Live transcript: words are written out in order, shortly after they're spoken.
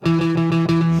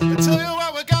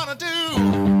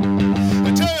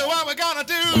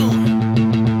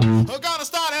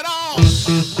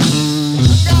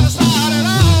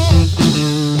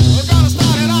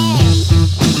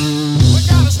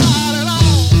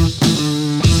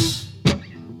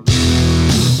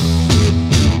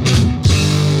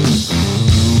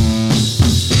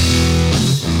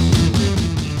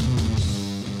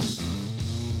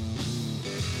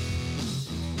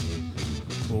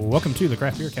to the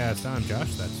Craft Beer Cast. I'm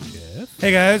Josh. That's Jeff.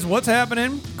 Hey guys, what's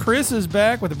happening? Chris is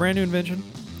back with a brand new invention.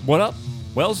 What up?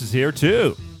 Wells is here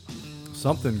too.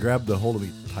 Something grabbed a hold of me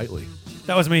tightly.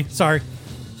 That was me. Sorry.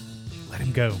 Let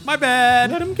him go. My bad.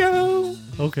 Let him go.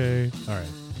 Okay. All right.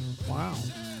 Wow.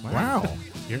 Wow.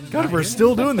 You're God, we're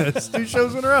still doing this. 2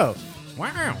 shows in a row.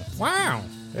 Wow.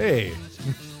 Hey.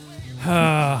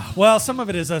 Well, some of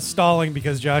it is stalling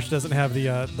because Josh doesn't have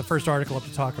the first article up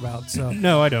to talk about. So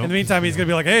No, I don't. in the meantime, he's going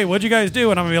to be like, hey, what'd you guys do?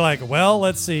 And I'm going to be like, well,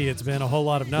 let's see. It's been a whole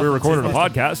lot of nothing. We're recording a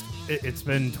podcast. It's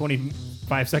been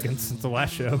 25 seconds since the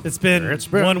last show. It's been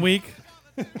 1 week.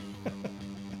 It's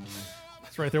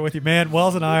right there with you, man.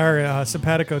 Wells and I are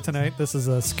simpatico tonight. This is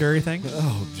a scary thing.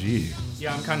 Oh, gee.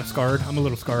 Yeah, I'm kind of scarred. I'm a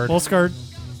little scarred. Well scarred.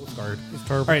 It's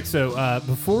terrible. All right, so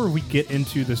before we get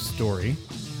into the story,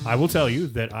 I will tell you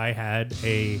that I had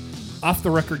a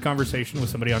off-the-record conversation with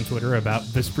somebody on Twitter about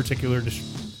this particular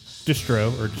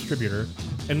distro or distributor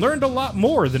and learned a lot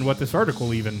more than what this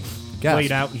article even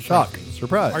laid out. Shock.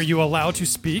 Surprise. Are you allowed to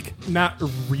speak Not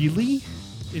really.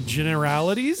 in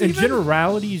generalities? In even?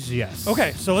 generalities, yes.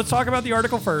 Okay, so let's talk about the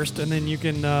article first, and then you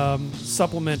can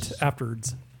supplement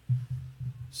afterwards.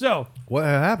 So, What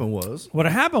happened was... what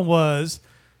happened was,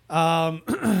 how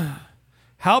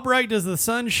bright does the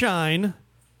sun shine,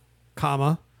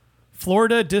 comma,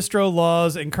 Florida distro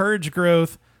laws encourage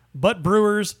growth, but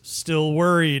brewers still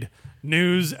worried.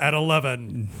 News at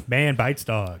 11. Man bites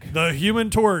dog. The Human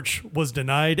Torch was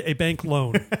denied a bank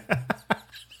loan.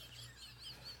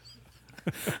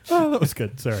 Oh, that was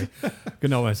good. Sorry. Good to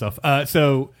know myself.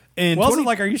 So, in Wells is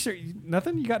like, are you sure?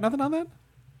 Nothing? You got nothing on that?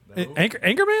 No.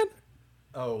 Anchorman?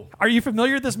 Oh. Are you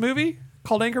familiar with this movie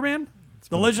called Anchorman?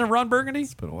 The Legend of Ron Burgundy?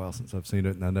 It's been a while since I've seen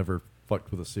it, and I never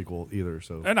fucked with a sequel either,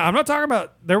 so... And I'm not talking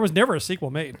about, there was never a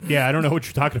sequel made. Yeah, I don't know what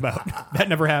you're talking about. That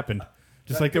never happened.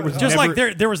 Just like there was Just never,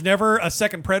 like there was never a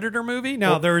second Predator movie.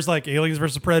 Now, there was like Aliens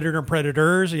versus Predator and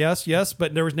Predators, yes,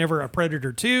 but there was never a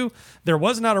Predator 2. There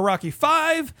was not a Rocky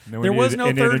 5. There was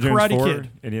no third Karate Kid.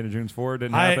 Indiana Jones 4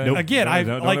 didn't happen. Again, Don't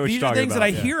know like what these you're are talking things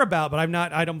about. that I hear about, but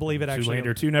I don't believe it actually.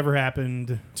 Zoolander 2 never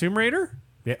happened. Tomb Raider?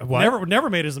 Yeah, what? Never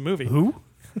made as a movie. Who?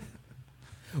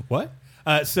 What?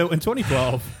 So in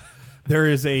 2012, there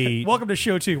is a... Welcome to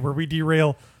show 2, where we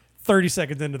derail 30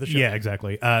 seconds into the show. Yeah,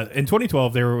 exactly. In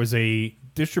 2012, there was a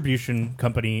distribution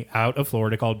company out of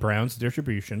Florida called Brown's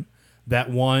Distribution that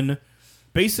won,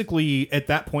 basically, at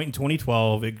that point in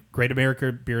 2012, at Great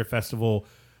America Beer Festival,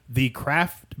 the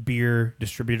Craft Beer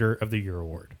Distributor of the Year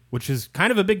award, which is kind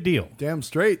of a big deal. Damn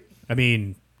straight. I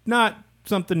mean, not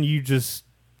something you just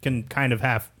can kind of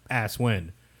half-ass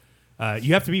win.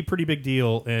 You have to be a pretty big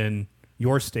deal in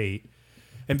your state.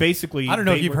 And basically... I don't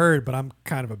know if you've heard, but I'm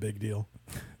kind of a big deal.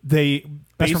 They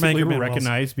That's from basically Anchorman, were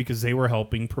recognized because they were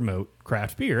helping promote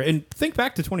craft beer. And think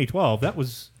back to 2012. That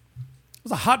was... It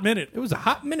was a hot minute. It was a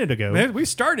hot minute ago. Man, we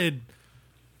started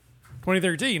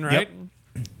 2013, right?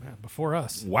 Yep. Man, before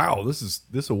us. Wow,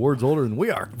 this award's older than we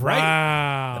are. Right.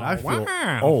 Wow. And I feel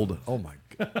Wow. old. Oh, my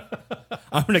God.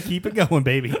 I'm going to keep it going,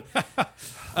 baby.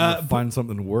 Find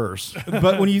something worse.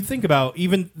 But when you think back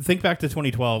to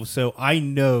 2012, so I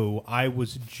know I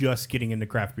was just getting into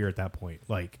craft beer at that point.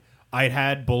 Like, I'd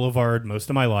had Boulevard most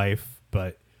of my life,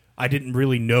 but I didn't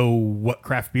really know what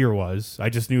craft beer was. I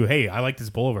just knew, hey, I like this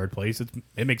Boulevard place.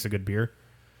 It makes a good beer.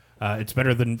 It's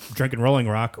better than drinking Rolling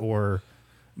Rock or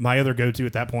my other go-to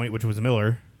at that point, which was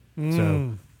Miller.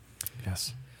 So,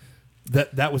 Yes.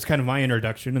 That was kind of my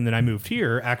introduction, and then I moved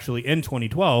here actually in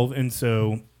 2012, and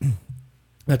so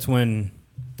that's when,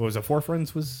 what was it, Four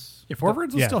Friends was... Yeah, Four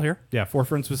Friends was still here. Yeah, Four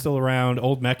Friends was still around.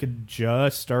 Old Mech had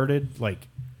just started, like,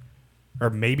 or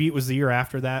maybe it was the year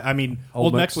after that. I mean,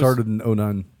 Old Mech started in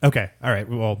 09. Okay, all right.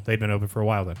 Well, they'd been open for a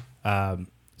while then.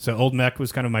 So Old Mech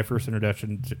was kind of my first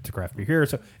introduction to craft beer here.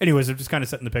 So anyways, I'm just kind of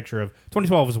setting the picture of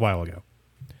 2012 was a while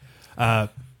ago.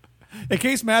 In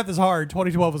case math is hard,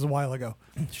 2012 was a while ago.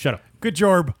 Shut up. Good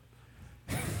job.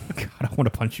 God, I want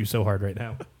to punch you so hard right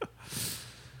now.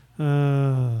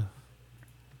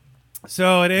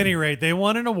 So at any rate, they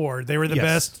won an award. They were the Yes.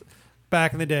 best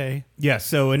back in the day. Yeah,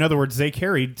 so in other words, they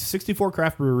carried 64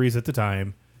 craft breweries at the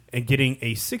time and getting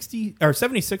a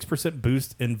 76%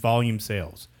 boost in volume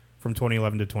sales from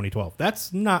 2011 to 2012.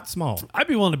 That's not small. I'd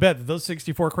be willing to bet that those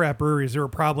 64 craft breweries, there were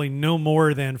probably no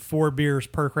more than 4 beers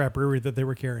per craft brewery that they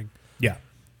were carrying. Yeah.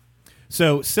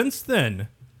 So since then,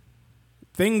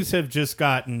 things have just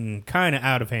gotten kind of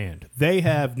out of hand. They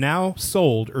have now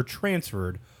sold or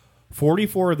transferred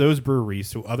 44 of those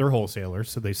breweries to other wholesalers,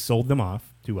 so they sold them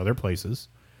off to other places.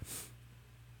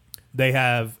 They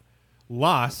have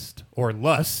lost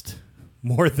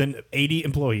more than 80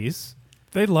 employees.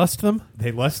 They lust them.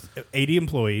 They lost 80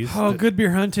 employees. Oh, good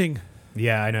beer hunting.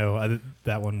 Yeah, I know.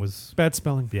 That one was Bad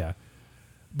spelling. yeah.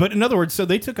 But in other words, so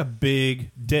they took a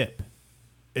big dip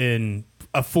in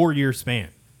a 4-year span.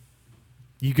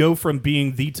 You go from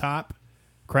being the top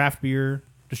craft beer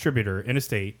distributor in a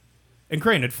state, and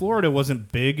granted, Florida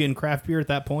wasn't big in craft beer at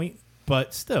that point,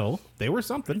 but still, they were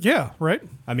something. Yeah, right?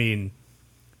 I mean,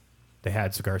 they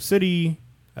had Cigar City.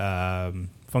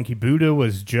 Funky Buddha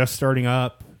was just starting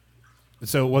up.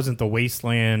 So it wasn't the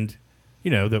wasteland,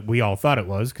 that we all thought it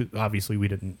was, because obviously we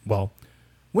didn't. Well,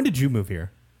 when did you move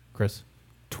here, Chris?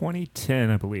 2010,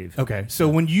 I believe. Okay,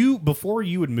 so before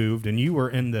you had moved and you were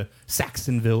in the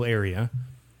Saxonville area,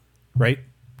 right?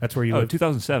 That's where you lived?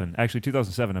 2007. Actually,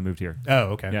 2007, I moved here. Oh,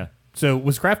 okay. Yeah. So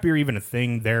was craft beer even a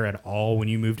thing there at all when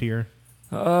you moved here?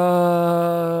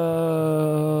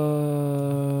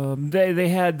 They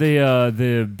had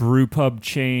the brew pub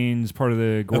chains, part of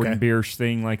the Gordon Okay. Biersch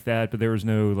thing like that, but there was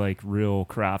no like real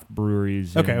craft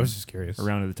breweries. Okay, I was just curious.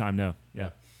 around at the time. No, yeah.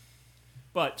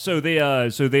 But so they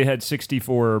had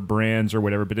 64 brands or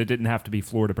whatever, but it didn't have to be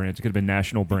Florida brands. It could have been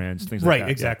national brands, things like Right, that.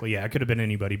 exactly. Yeah, it could have been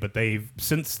anybody, but they've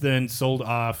since then sold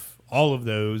off all of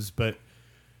those, but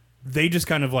they just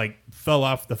kind of like fell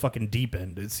off the fucking deep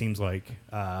end, it seems like.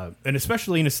 And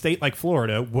especially in a state like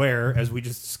Florida, where, as we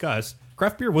just discussed,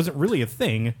 craft beer wasn't really a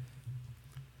thing.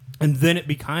 And then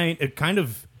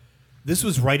this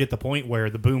was right at the point where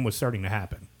the boom was starting to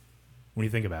happen, when you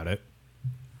think about it.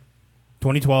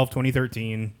 2012,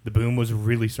 2013, the boom was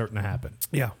really starting to happen.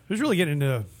 Yeah. It was really getting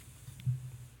into...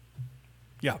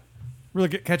 Yeah. Really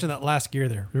catching that last gear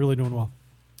there. We're really doing well.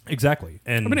 Exactly.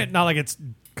 And I mean, not like it's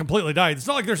completely died. It's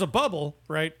not like there's a bubble,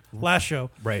 right? Last show.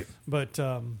 right. But...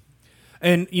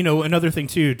 And, another thing,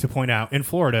 too, to point out, in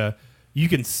Florida, you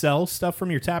can sell stuff from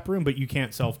your tap room, but you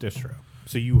can't self-distro.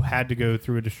 So you had to go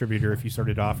through a distributor if you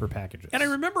started to offer packages. And I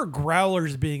remember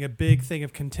growlers being a big thing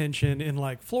of contention in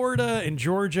like Florida and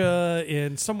Georgia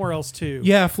and somewhere else too.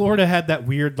 Yeah, Florida had that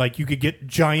weird, like, you could get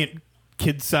giant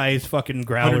kid-sized fucking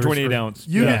growlers. 128 ounce.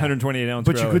 Yeah. 128 ounce.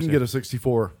 But you growlers, couldn't yeah. get a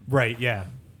 64. Right, yeah.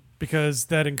 Because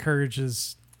that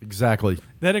encourages Exactly.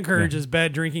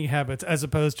 bad drinking habits as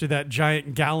opposed to that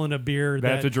giant gallon of beer They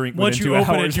that have to drink once within you 2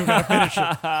 open hours. it, you gotta finish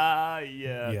it.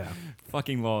 Yeah. Yeah.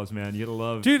 Fucking laws, man. You gotta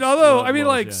love. Dude, although love I mean,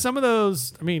 laws, like yeah. some of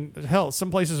those, I mean, hell,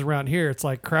 some places around here, it's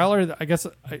like crowler.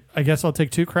 I guess I'll take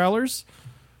 2 crowlers,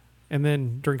 and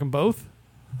then drink them both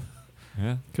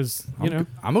Yeah. because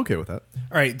I'm okay with that.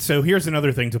 All right, so here's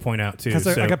another thing to point out, too. because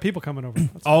So I got people coming over.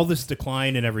 all this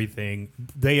decline and everything,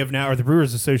 they have now, or the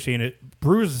Brewers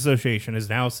Association has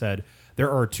now said there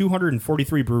are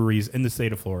 243 breweries in the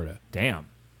state of Florida. Damn.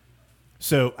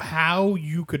 So how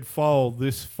you could fall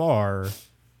this far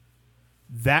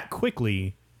that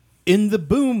quickly in the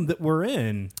boom that we're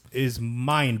in is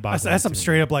mind-boggling. That's some to me.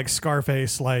 straight up like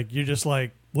Scarface, like you just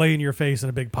like laying your face in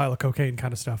a big pile of cocaine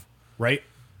kind of stuff. Right?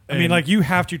 I mean, like you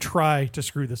have to try to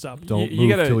screw this up. Don't you move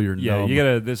gotta, till you're yeah, numb. you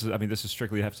gotta. This is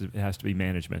strictly it has to be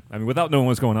management. I mean, without knowing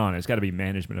what's going on, it's got to be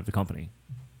management of the company.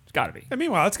 It's got to be. And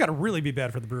meanwhile, it's got to really be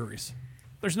bad for the breweries.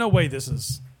 There's no way this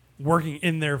is working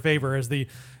in their favor as the,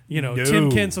 No.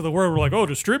 Tim Kents of the world were like, oh,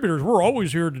 distributors, we're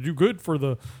always here to do good for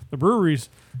the breweries.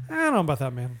 I don't know about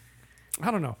that, man.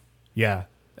 I don't know. Yeah.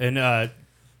 And,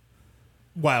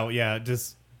 wow, yeah,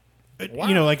 just,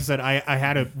 like I said, I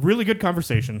had a really good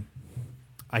conversation.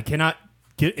 I cannot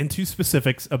get into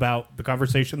specifics about the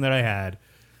conversation that I had,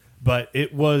 but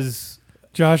it was...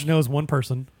 Josh knows one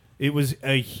person. It was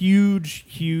a huge,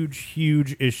 huge,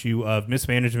 huge issue of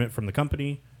mismanagement from the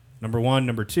company, number one.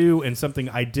 Number two, and something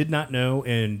I did not know,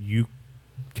 and you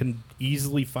can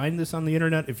easily find this on the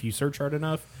internet if you search hard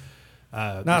enough.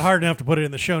 Not hard enough to put it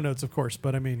in the show notes, of course,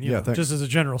 but I mean, Yeah, thanks. just as a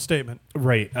general statement.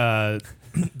 Right.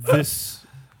 This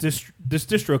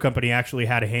distro company actually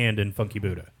had a hand in Funky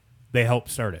Buddha. They helped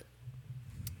start it.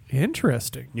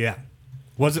 Interesting. Yeah.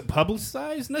 Wasn't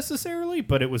publicized necessarily,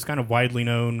 but it was kind of widely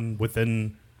known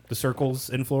within the circles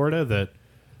in Florida that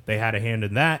they had a hand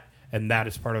in that, and that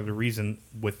is part of the reason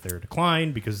with their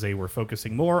decline, because they were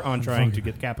focusing more on trying to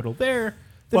get capital there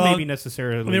than maybe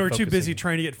necessarily they were too busy focusing-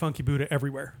 trying to get Funky Buddha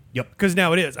everywhere. Yep. Because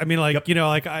now it is. I mean, like, Yep.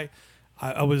 like I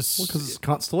was... Because it's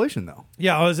Constellation now.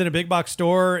 Yeah, I was in a big box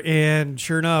store, and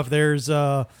sure enough, there's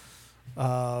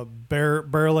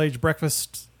barrel-aged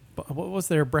breakfast... What was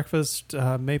their breakfast?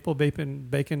 Maple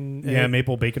bacon, Yeah,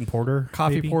 maple bacon porter.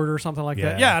 coffee maybe? porter or something like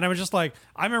that. Yeah. Yeah, and I was just like,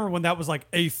 I remember when that was like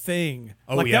a thing.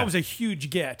 Oh, like yeah. that was a huge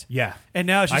get. Yeah. And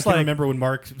now it's I just can like, remember when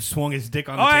Mark swung his dick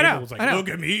on the Oh, I table. know, It was like, I know. look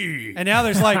at me. and now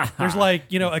there's like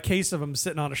a case of them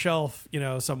sitting on a shelf,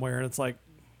 somewhere, and it's like,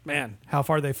 man, how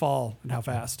far they fall and how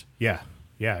fast. Yeah.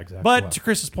 Yeah, exactly. But Well, to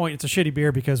Chris's point, it's a shitty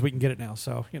beer because we can get it now.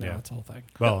 So Yeah. it's the whole thing.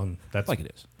 well, and that's Like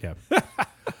it is. Yeah.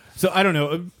 So I don't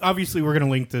know. Obviously, we're going to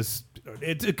link this.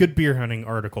 It's a good beer hunting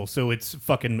article, so it's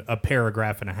fucking a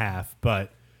paragraph and a half.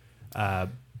 But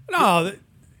No.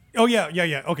 Oh,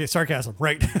 yeah. Okay, sarcasm.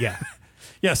 Right. yeah,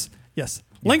 Yes.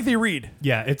 Lengthy read.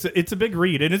 yeah, it's a big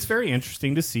read, and it's very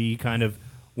interesting to see kind of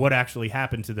what actually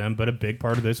happened to them. But a big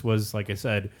part of this was, like I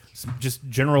said, just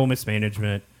general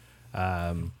mismanagement,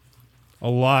 a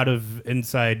lot of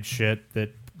inside shit that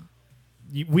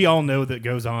we all know that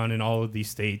goes on in all of these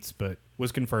states, but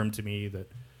was confirmed to me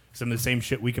that some of the same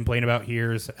shit we complain about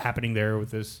here is happening there with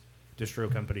this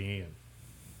distro company and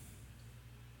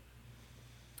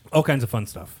all kinds of fun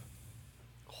stuff.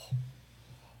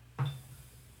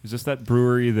 Is this that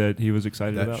brewery that he was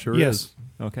excited That about? sure Yes. is.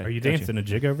 Okay. Are you gotcha. dancing a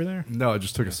jig over there? No, I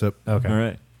just took a sip. Okay. All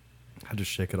right. I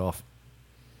just shake it off.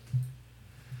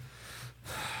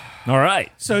 All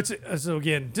right. So it's so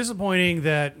again disappointing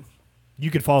that You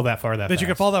could fall that far that fast. you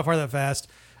could fall that far that fast,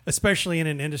 especially in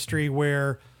an industry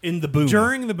where in the boom.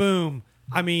 during the boom,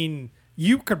 I mean,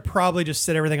 you could probably just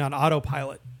set everything on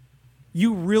autopilot.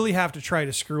 You really have to try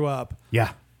to screw up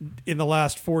Yeah. in the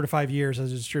last 4 to 5 years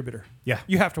as a distributor. Yeah.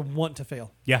 You have to want to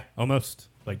fail. Yeah. Almost.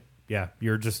 Like, yeah,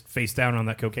 you're just face down on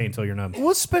that cocaine until you're numb. Well,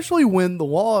 especially when the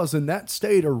laws in that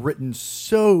state are written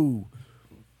so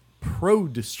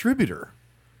pro-distributor.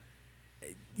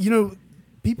 You know,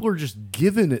 people are just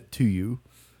giving it to you.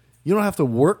 You don't have to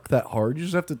work that hard. You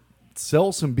just have to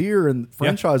sell some beer, and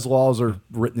franchise laws are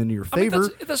written into your I mean, favor.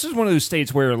 this is one of those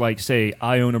states where, like, say,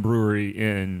 I own a brewery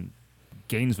in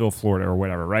Gainesville, Florida, or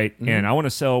whatever, right? Mm-hmm. And I want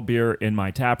to sell beer in my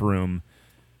tap room.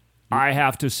 I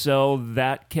have to sell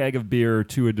that keg of beer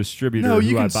to a distributor. No,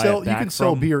 you who I can buy sell it back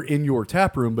sell from. beer in your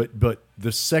tap room, but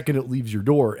the second it leaves your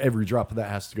door, every drop of that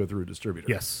has to go through a distributor.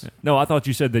 Yes. No, I thought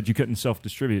you said that you couldn't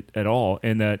self-distribute at all,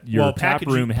 and that your Well, tap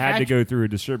packaging- room had to pack- go through a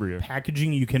distributor.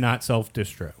 Packaging, you cannot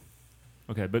self-distro.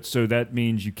 Okay, but so that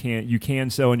means you can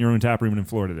sell in your own tap room in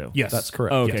Florida, though. Yes. That's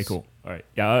correct. Oh, okay, Yes. cool. All right.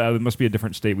 Yeah, it must be a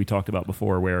different state we talked about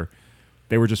before where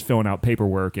they were just filling out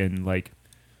paperwork and like.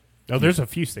 Oh, there's a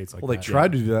few states like Well, they that.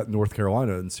 tried to do that in North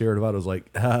Carolina, and Sierra Nevada was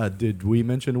like, did we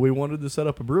mention we wanted to set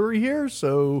up a brewery here?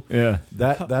 So Yeah.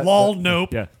 that Lol, that-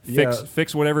 nope. Yeah. Yeah.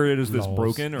 Fix whatever it is that's Lols.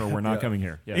 broken, or we're not Yeah. coming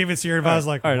here. Yeah. Even Sierra Nevada's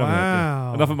like, All right,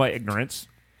 wow. enough of my ignorance.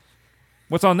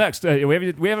 What's on next? We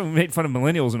haven't made fun of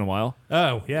millennials in a while.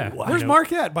 Oh, yeah. Where's You know-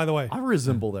 Mark at, by the way? I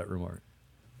resemble that remark.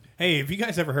 Hey, have you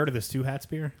guys ever heard of this Two Hats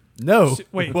beer? No,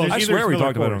 Wait, Well, there's, I either swear it's we Miller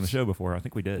talked about it on Coors. the show before. I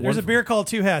think we did. there's a beer called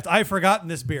Two Hats. I've forgotten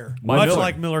this beer, My much Miller.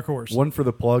 like Miller Coors. one for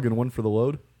the plug and one for the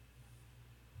load.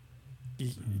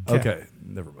 Okay,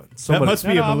 never mind. Somebody, must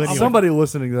be a millennial. somebody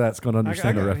listening to that's going to I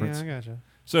understand the got- reference. Yeah, I gotcha.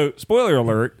 So, spoiler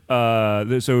alert.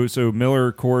 So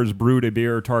Miller Coors brewed a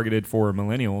beer targeted for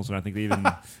millennials, and I think they even,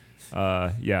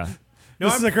 yeah.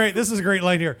 This is a great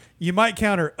line here. You might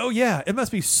counter, oh yeah, it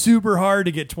must be super hard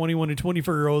to get 21 to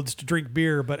 24-year-olds to drink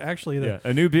beer, but actually Yeah,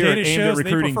 a new beer data aimed at shows they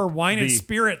recruiting prefer wine and the-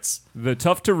 spirits. The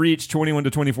tough to reach 21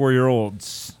 to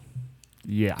 24-year-olds.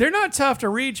 Yeah. They're not tough to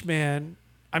reach, man.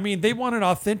 I mean, they want an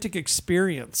authentic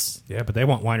experience. Yeah, but they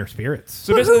want wine or spirits.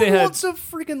 So But basically who they had. wants a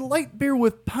freaking light beer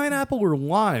with pineapple or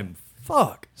lime?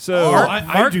 Fuck. So,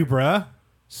 I do, bruh.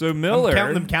 so I'm Miller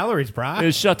counting them calories, bruh.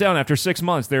 is shut down after 6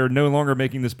 months. They're no longer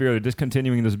making this beer. They're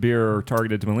discontinuing this beer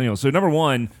targeted to millennials. So number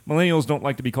one, millennials don't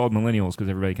like to be called millennials because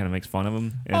everybody kind of makes fun of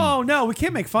them. And, Oh no, we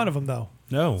can't make fun of them though.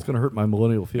 No. It's going to hurt my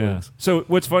millennial yeah. feelings. So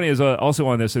what's funny is also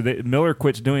on this, so Miller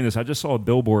quits doing this. I just saw a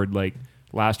billboard like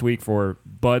last week for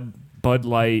Bud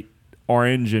Light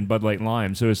Orange and Bud Light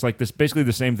Lime. So it's like this, basically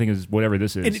the same thing as whatever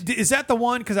this is. And is that the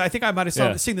one? Because I think I might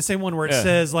have seen the same one where it Yeah.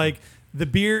 says like the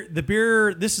beer.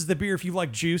 This is the beer if you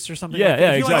like juice or something. Yeah, like that.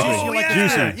 yeah, If you like exactly. juice, you like yeah.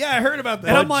 this beer. Juicy. Yeah, I heard about that.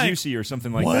 And Bud I'm like, Juicy or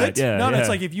something like What? that. Yeah, no, yeah. it's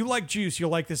like if you like juice, you'll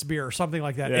like this beer or something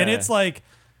like that. And Yeah. it's like,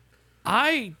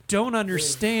 I don't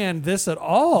understand this at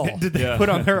all. Did they Yeah. put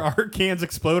on their art cans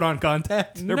explode on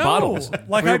contact? They're No. bottles.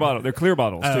 Like clear I- bottle. They're clear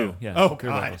bottles Oh. too. Yeah. Oh,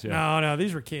 clear God. bottles. Yeah. No,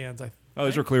 these were cans. Oh,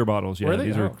 these are clear bottles. Yeah, Were they?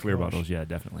 these are Oh, clear gosh. bottles. Yeah,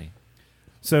 definitely.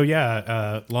 So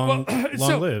yeah, long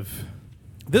so- live.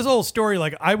 This whole story,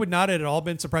 like, I would not at all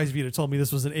been surprised if you'd have told me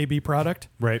this was an AB product.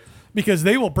 Right. Because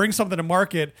they will bring something to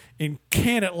market and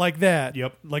can it like that.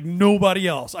 Yep. Like nobody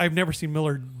else. I've never seen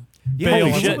Miller Yeah, bail holy on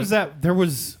shit. something. What was that? There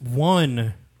was one.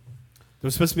 There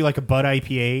was supposed to be like a Bud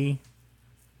IPA.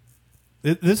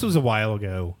 This was a while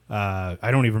ago. I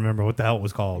don't even remember what the hell it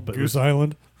was called. But it was,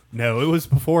 Island. no, it was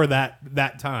before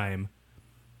that time.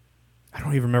 I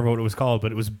don't even remember what it was called,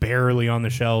 but it was barely on the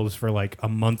shelves for like a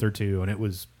month or two, and it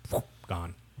was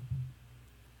gone.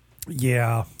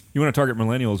 Yeah. You want to target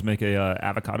millennials? Make a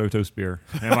avocado toast beer.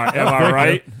 Am I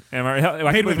right? Am I? I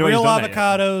Made can't with believe real nobody's done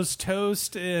that yet. avocados,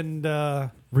 toast,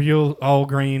 and Real all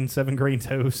grain, 7 grain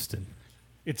toast, and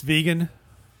it's vegan.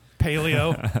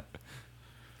 Paleo.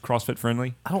 CrossFit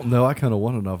friendly. I don't know. I kind of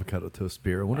want an avocado toast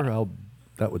beer. I wonder how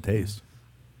that would taste.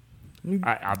 I'm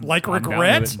Like I'm down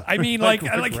regret? with it. I mean,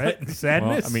 Regret and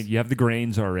sadness. Well, I mean, you have the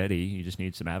grains already. You just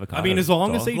need some avocado. I mean, as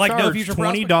long as they Like no charge future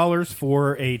 $20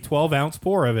 for a 12-ounce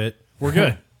pour of it, we're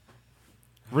good.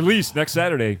 release next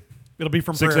Saturday. It'll be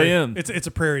from 6 Prairie. a.m.. It's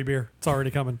a Prairie beer. It's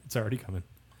already coming. It's already coming.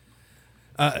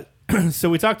 So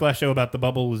we talked last show about the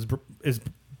bubble is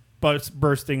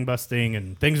bursting, busting,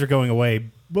 and things are going away.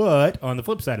 But on the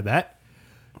flip side of that,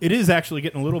 it is actually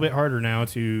getting a little bit harder now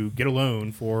to get a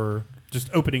loan for just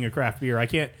opening a craft beer. I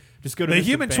can't just go to The Mr.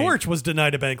 Human Bank. Torch was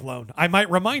denied a bank loan. I might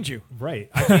remind you. Right.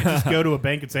 I can't just go to a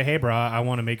bank and say, "Hey, bro, I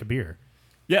want to make a beer."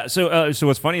 Yeah. So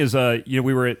what's funny is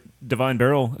we were at Divine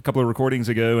Barrel a couple of recordings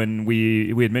ago, and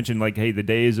we had mentioned like, hey, the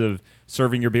days of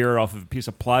serving your beer off of a piece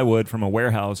of plywood from a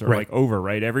warehouse are Right. like over.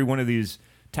 Right. Every one of these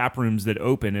tap rooms that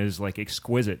open is like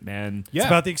exquisite, man. Yeah. It's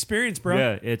about the experience, bro.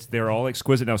 Yeah, they're all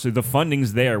exquisite now. So the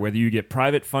funding's there, whether you get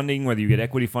private funding, whether you get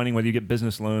equity funding, whether you get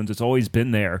business loans, it's always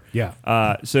been there.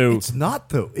 Yeah. So It's not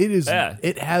though. It is. Yeah.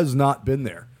 It has not been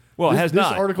there. Well, it this, has this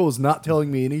not. article is not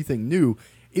telling me anything new.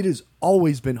 It has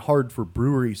always been hard for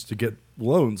breweries to get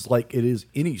loans, like it is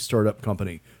any startup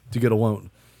company to get a loan.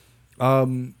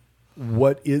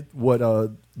 What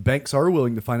banks are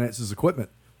willing to finance is equipment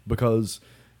because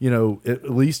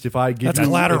at least if I give That's you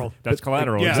collateral. that's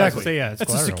collateral. Yeah, I was exactly. gonna say, yeah, it's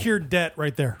That's a collateral. secured debt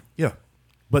right there. Yeah,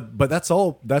 but that's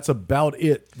all. That's about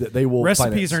it that they will.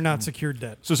 Recipes finance. are not secured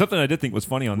debt. So something I did think was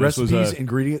funny on this recipes, was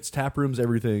ingredients, tap rooms,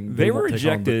 everything. they were won't take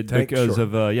on the rejected tank, because sure.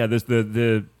 of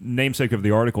the namesake of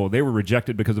the article. They were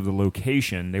rejected because of the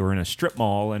location. They were in a strip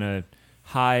mall in a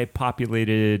high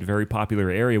populated, very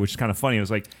popular area, which is kind of funny. It was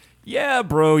like, yeah,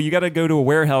 bro, you got to go to a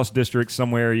warehouse district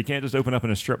somewhere. You can't just open up in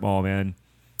a strip mall, man.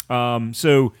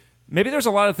 So maybe there's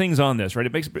a lot of things on this, right?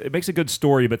 It makes a good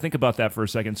story, but think about that for a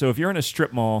second. So if you're in a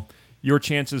strip mall, your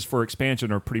chances for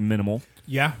expansion are pretty minimal.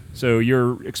 Yeah. So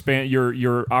your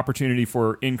opportunity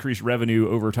for increased revenue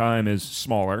over time is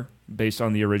smaller based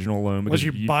on the original loan. Unless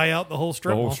because you buy out the whole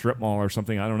strip the whole mall. strip mall or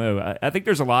something. I don't know. I think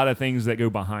there's a lot of things that go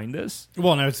behind this.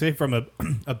 Well, and I would say from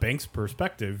a bank's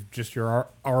perspective, just your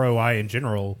ROI in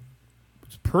general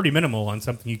is pretty minimal on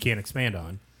something you can't expand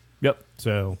on. Yep.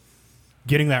 So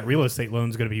getting that real estate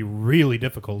loan is going to be really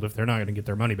difficult if they're not going to get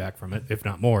their money back from it, if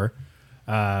not more.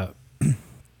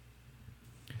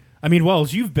 I mean,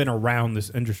 Wells, you've been around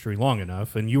this industry long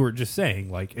enough, and you were just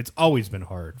saying, like, it's always been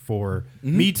hard for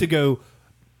me to go,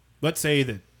 let's say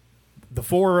that the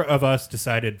four of us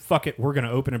decided, fuck it, we're going to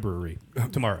open a brewery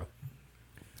tomorrow.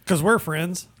 Because we're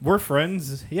friends. We're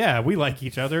friends. Yeah, we like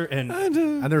each other. And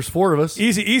and there's four of us.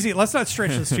 Easy. Let's not stretch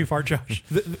this too far, Josh.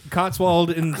 the Cotswold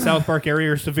and South Park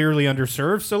area are severely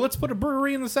underserved, so let's put a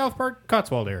brewery in the South Park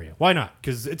Cotswold area. Why not?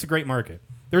 Because it's a great market.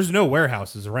 There's no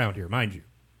warehouses around here, mind you.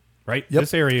 Right? Yep.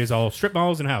 This area is all strip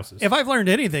malls and houses. If I've learned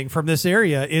anything from this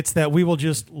area, it's that we will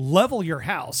just level your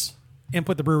house and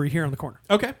put the brewery here on the corner.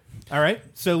 Okay. All right.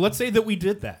 So let's say that we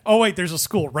did that. Oh, wait, there's a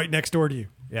school right next door to you.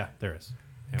 Yeah, there is.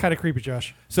 Yeah. Kind of creepy,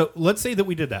 Josh. So let's say that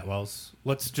we did that, Wells.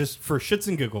 Let's just, for shits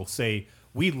and giggles, say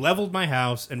we leveled my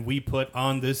house and we put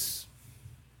on this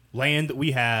land that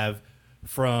we have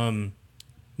from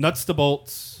nuts to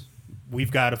bolts.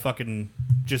 We've got a fucking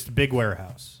just a big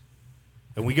warehouse.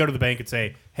 And we go to the bank and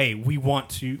say, hey, we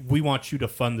want you to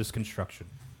fund this construction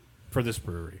for this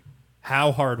brewery.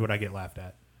 How hard would I get laughed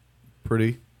at?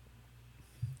 Pretty.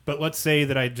 But let's say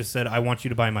that I just said, I want you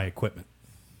to buy my equipment.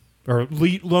 Or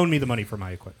loan me the money for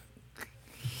my equipment.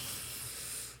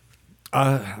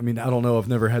 I mean, I don't know. I've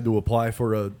never had to apply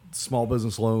for a small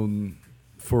business loan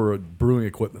for a brewing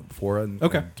equipment before. And,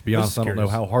 Okay. and to be Just honest, I don't know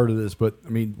curious. how hard it is. But, I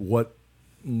mean, what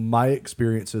my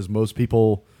experience is, most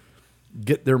people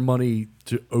get their money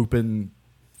to open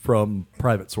from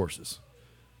private sources.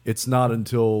 It's not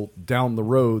until down the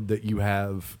road that you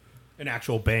have An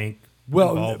actual bank Well,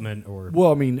 involvement or...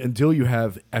 Well, I mean, until you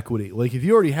have equity. Like, if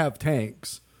you already have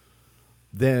tanks,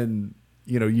 then,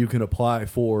 you can apply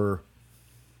for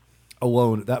a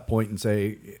loan at that point and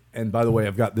say, and by the way,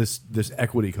 I've got this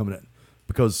equity coming in.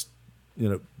 Because,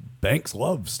 banks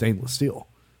love stainless steel.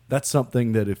 That's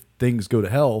something that if things go to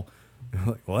hell,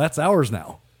 like, well, that's ours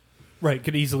now. Right,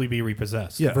 could easily be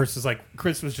repossessed. Yeah. Versus, like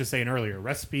Chris was just saying earlier,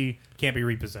 recipe can't be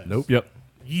repossessed. Nope. Yep.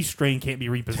 Yeast strain can't be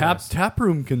repossessed.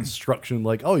 Taproom construction,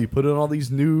 like, oh, you put in all these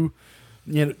new,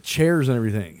 chairs and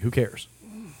everything. Who cares?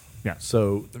 Yeah.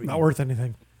 So, I mean, Not worth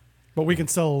anything. But we can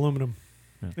sell aluminum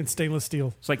and stainless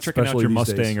steel. It's like tricking out Especially your these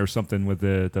Mustang days. or something with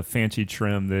the fancy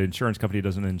trim. The insurance company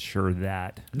doesn't insure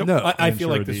that. Nope. No, I feel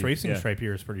insure like this the- racing yeah. stripe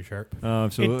here is pretty sharp.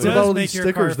 Absolutely. It what does about all make these your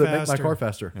stickers car that make my faster. car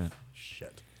faster? Yeah.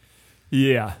 Shit.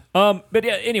 Yeah. But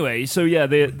yeah. Anyway, so yeah,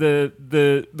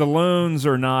 the loans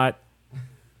are not.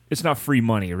 It's not free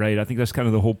money, right? I think that's kind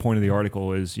of the whole point of the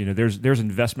article. Is there's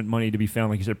investment money to be found,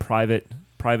 like you said,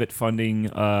 private funding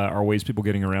are ways people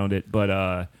getting around it,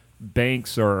 but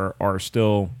banks are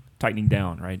still tightening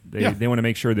down, right? They want to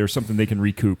make sure there's something they can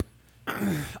recoup.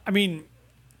 I mean,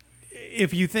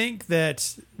 if you think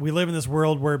that we live in this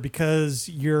world where because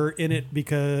you're in it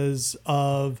because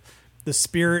of the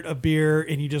spirit of beer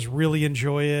and you just really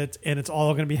enjoy it and it's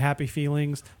all going to be happy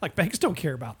feelings, like banks don't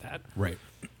care about that. Right.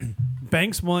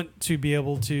 Banks want to be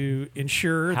able to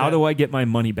ensure How do I get my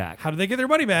money back? how do they get their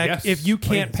money back Yes, if you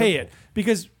plain can't and pay simple. it?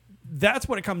 Because that's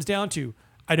what it comes down to.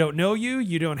 I don't know you.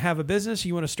 You don't have a business.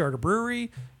 You want to start a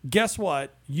brewery. Guess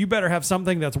what? You better have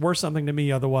something that's worth something to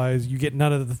me. Otherwise, you get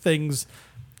none of the things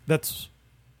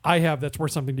I have that's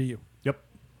worth something to you.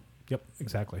 Yep,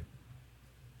 exactly.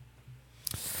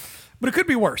 But it could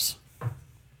be worse.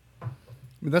 I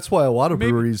mean, that's why a lot of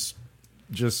Maybe- breweries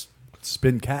just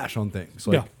spend cash on things.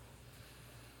 Like, Yeah.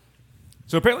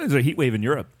 So apparently there's a heat wave in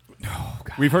Europe.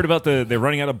 We've heard about they're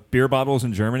running out of beer bottles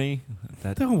in Germany.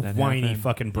 The that whiny happened.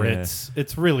 fucking Yeah. Brits.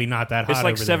 It's really not that hot. It's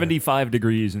like over 75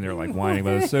 degrees, and they're like whining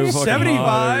about it. It's so fucking hot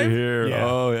 75? over here. Yeah.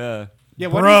 Oh yeah. there. Yeah,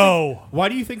 why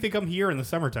do you think they come here in the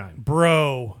summertime?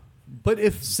 Bro. but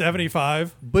if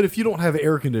 75. you don't have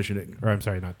air conditioning, Or I'm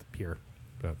sorry, not here,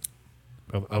 but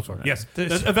elsewhere. Yes, This-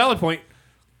 that's a valid point.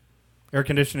 Air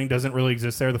conditioning doesn't really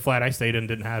exist there. The flat I stayed in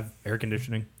didn't have air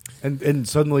conditioning. and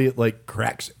suddenly it like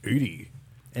cracks 80,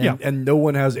 and Yeah. and no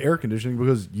one has air conditioning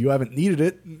because you haven't needed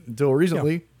it until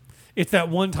recently. It's that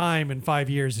one time in 5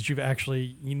 years that you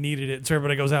needed it. So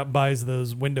everybody goes out and buys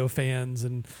those window fans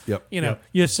and, Yep. Yep.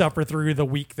 you suffer through the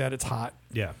week that it's hot.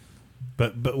 Yeah,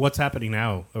 but what's happening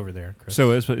now over there, Chris?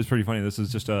 So it's pretty funny. This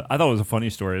is just I thought it was a funny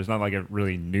story. It's not like a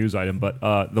really news item, but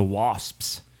the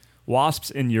wasps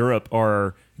in Europe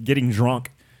are getting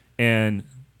drunk and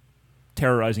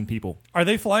terrorizing people. Are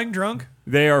they flying drunk?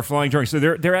 They are flying drunk. So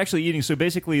they're actually eating. So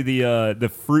basically, the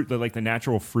fruit, the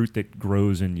natural fruit that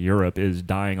grows in Europe, is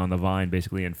dying on the vine,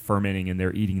 basically, and fermenting, and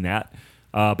they're eating that.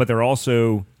 But they're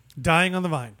also Dying on the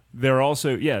vine. they're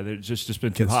just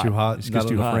been too Gets hot. too hot, It's not just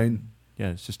too enough hot. rain. Yeah,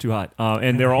 it's just too hot.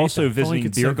 And they're also that. If only you visiting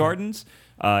could beer save that. gardens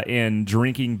and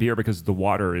drinking beer because the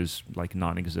water is like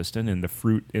non-existent and the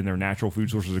fruit in their natural food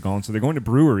sources are gone. So they're going to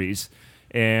breweries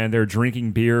and they're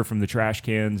drinking beer from the trash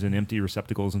cans and empty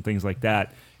receptacles and things like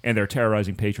that. And they're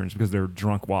terrorizing patrons because they're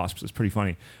drunk wasps. It's pretty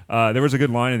funny. There was a good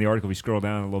line in the article. If you scroll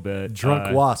down a little bit.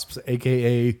 Drunk wasps,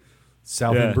 aka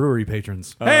Southend yeah. Brewery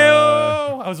patrons.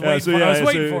 Hey-o! I was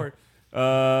waiting for it.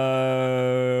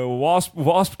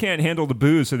 Wasp can't handle the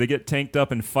booze, so they get tanked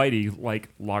up and fighty like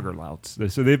lager louts.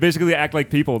 So they basically act like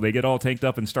people. They get all tanked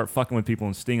up and start fucking with people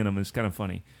and stinging them. It's kind of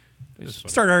funny.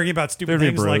 Start arguing about stupid They're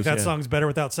being things like bros, that yeah. song's better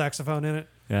without saxophone in it.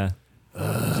 Yeah,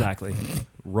 exactly.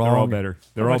 Wrong. They're all better.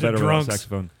 They're all bunch of better without drunks.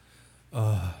 saxophone.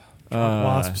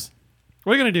 Wasps.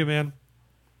 What are you going to do, man?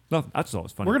 No, that's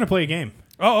always funny. We're gonna play a game.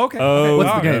 Oh, okay. Oh, okay. what's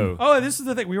the Oh, game? Oh, this is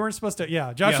the thing. We weren't supposed to.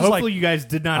 Yeah, Josh Yeah, was hopefully like, you guys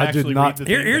did not I did actually not- read the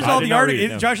thing. here's I all did the not read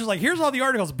articles. it, no. Josh is like, here's all the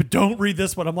articles, but don't read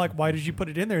this one. I'm like, why did you put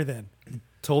it in there then?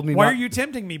 Told me Why not, are you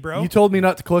tempting me, bro? You told me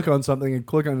not to click on something, and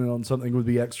clicking on something would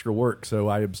be extra work, so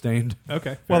I abstained.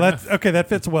 Okay. well, fair that's okay. That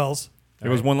fits Wells.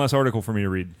 There was one less article for me to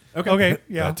read. enough. Okay,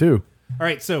 yeah. That too. All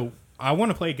right. So I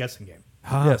want to play a guessing game.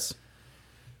 Yes.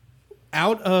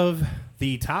 Out of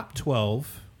the top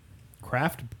 12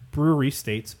 craft brewery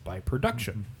states by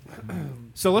production.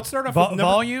 So let's start off with number,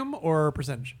 Volume or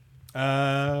percentage?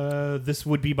 this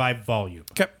would be by volume.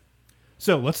 Okay.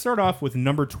 So let's start off with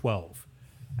number 12.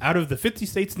 Out of the 50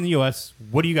 states in the U.S.,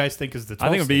 what do you guys think is the 12th I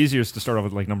think it'd be state? easiest to start off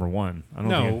with like number one. I don't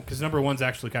No, think because number one's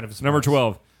actually kind of a number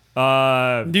surprise.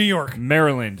 12. New York.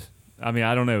 Maryland. I mean,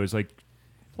 I don't know. It's like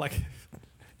Like,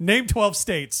 name 12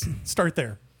 states. Start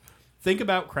there. Think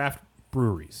about craft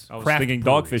breweries. I was Craft thinking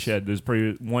breweries. Dogfish Head. There's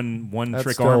pretty one That's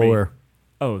trick Delaware. army.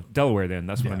 Oh, Delaware. Then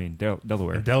that's what Yeah. I mean.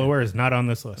 Delaware. And Delaware is not on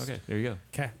this list. Okay, there you go.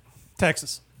 Okay.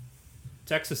 Texas.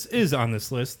 Texas is on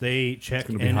this list. They check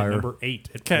gonna in be at higher. number 8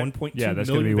 at Okay. 1.2 Yeah, that's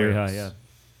going to be million way high. barrels.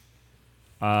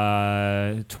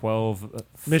 Yeah. 12.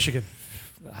 Michigan.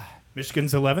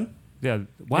 Michigan's 11. Yeah.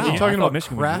 Wow. Are you I talking thought about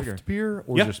Michigan was bigger. craft beer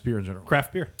or Yeah. just beer in general?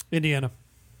 Craft beer. Indiana.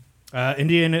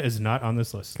 Indiana is not on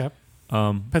this list. Okay.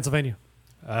 Um, Pennsylvania.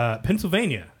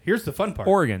 Pennsylvania. Here's the fun part.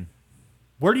 Oregon.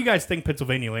 Where do you guys think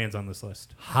Pennsylvania lands on this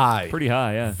list? High. Pretty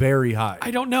high. Yeah. Very high.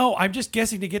 I don't know. I'm just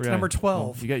guessing to get Pretty to high. number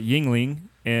 12. You got Yingling,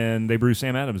 and they brew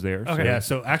Sam Adams there. Okay. Yeah,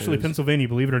 so actually it is. Pennsylvania,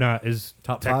 believe it or not, is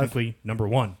Top five? technically number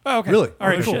 1. Oh, okay. Really? All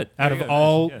right, Oh, cool. shit. Out There of you go.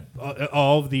 all Yeah.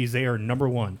 all of these, they are number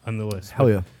 1 on the list. Hell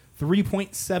yeah.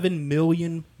 3.7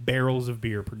 million barrels of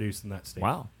beer produced in that state.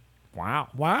 Wow. Wow.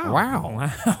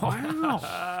 Wow.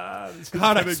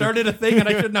 God, I started a thing and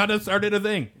I should not have started a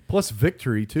thing. Plus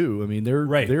Victory too. I mean, they're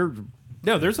Right. they're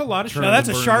No, there's a lot of No, that's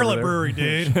a Burn Charlotte over brewery,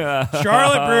 dude.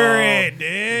 Charlotte brewery,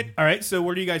 dude. All right, so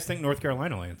where do you guys think North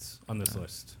Carolina lands on this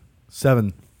list?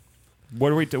 7.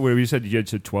 What we said? You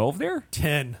said 12 there?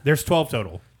 10. There's 12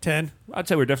 total. 10. I'd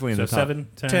say we're definitely in So the top. 7,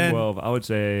 10. 10. 12. I would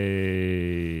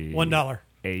say $1.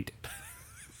 8.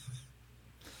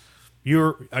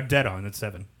 You're dead on. It's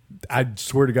 7. I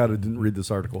swear to God, I didn't read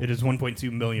this article. It is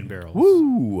 1.2 million barrels.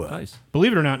 Woo! Nice.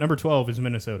 Believe it or not, number 12 is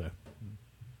Minnesota.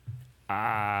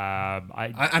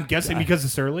 I'm guessing because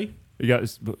it's early. You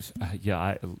guys,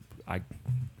 yeah. I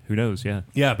who knows? Yeah.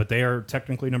 Yeah, but they are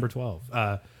technically number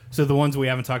 12. So the ones we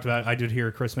haven't talked about, I did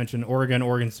hear Chris mention Oregon.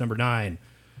 Oregon's number 9.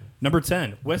 Number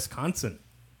 10, Wisconsin.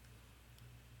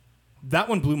 That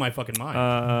one blew my fucking mind.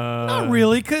 Not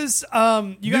really, because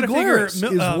you got to New figure Glarus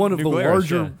is one of New the Glarus,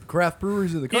 larger yeah. craft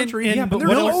breweries in the country. Yeah, but but they're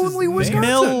what the else is only there? Wisconsin.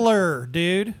 Miller,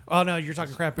 dude. Oh no, you're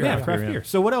talking craft beer. yeah, Okay. craft yeah. beer.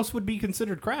 So what else would be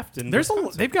considered craft in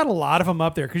Wisconsin? They've got a lot of them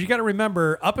up there because you got to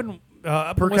remember up in Per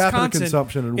capita Wisconsin,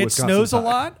 consumption in it Wisconsin snows a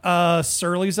high. lot.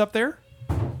 Surly's up there.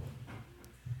 I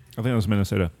think it was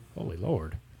Minnesota. Holy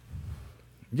Lord.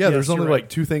 Yeah, Yes, there's only you're right. like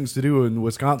 2 things to do in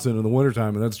Wisconsin in the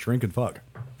wintertime, and that's drink and fuck.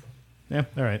 Yeah,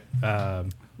 all right. I'm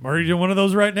already doing one of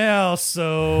those right now.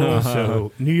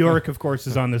 So New York, of course,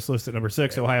 is on this list at number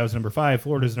 6. Ohio's number 5.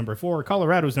 Florida's number 4.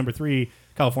 Colorado's number 3.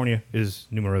 California is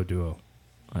numero duo.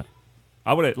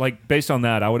 I would have based on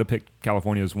that. I would have picked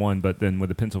California as 1, but then with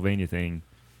the Pennsylvania thing,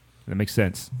 that makes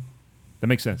sense.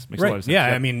 Makes a lot of sense. Yeah,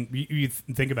 Yep. I mean, you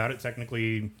think about it.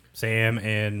 Technically, Sam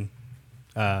and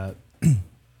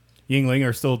Yingling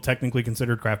are still technically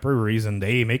considered craft breweries, and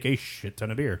they make a shit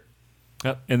ton of beer.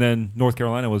 Yep. And then North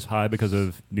Carolina was high because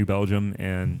of New Belgium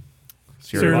and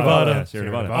Sierra Nevada. Yeah, Sierra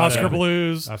Nevada. Oscar Yeah.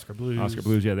 Blues. Oscar Blues. Oscar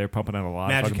Blues. Yeah, they're pumping out a lot.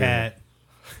 Magic of fucking beer.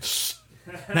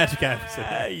 Hat. Magic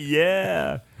Hat.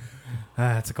 Yeah.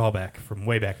 That's a callback from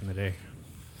way back in the day.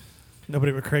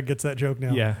 Nobody but Craig gets that joke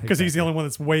now. Yeah, because he's the only one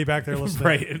that's way back there listening.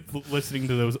 Right, listening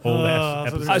to those old ass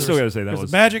So episodes. I still got to say that There's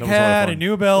was Magic that was a lot of Hat fun. and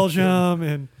New Belgium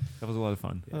and That was a lot of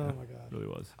fun. oh my god, It really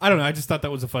was. I don't know. I just thought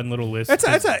that was a fun little list. that's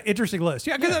an interesting list.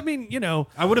 Yeah, because I mean, you know,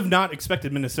 I would have not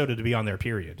expected Minnesota to be on there.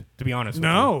 Period. To be honest. With you.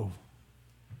 no.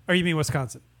 Or you mean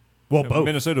Wisconsin? Well, Yeah, both.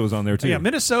 Minnesota was on there too. Yeah,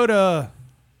 Minnesota.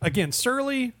 Again,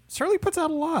 Surly puts out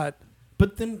a lot.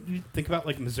 But then you think about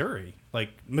like Missouri. Like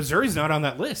Missouri's not on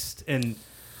that list, and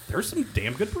there's some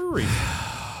damn good breweries.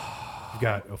 You've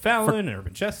got O'Fallon and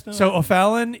Urban Chestnut. So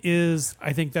O'Fallon is,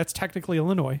 I think that's technically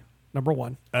Illinois, number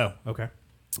 1. oh, okay.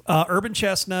 Urban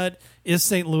Chestnut is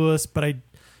St. Louis, but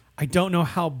I don't know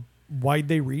how wide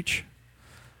they reach.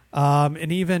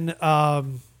 And even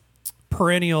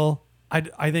Perennial,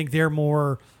 I think they're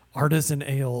more artisan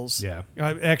ales. Yeah.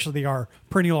 Actually, they are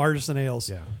perennial artisan ales.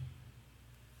 Yeah,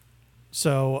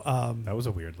 So that was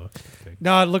a weird look. Okay.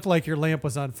 no, it looked like your lamp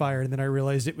was on fire, and then I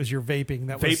realized it was your vaping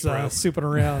that Vape, bro. was souping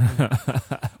around.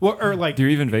 Well, or like Do you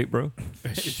even vape, bro?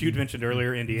 as you'd mentioned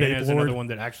earlier, Indiana Vape is Lord. another one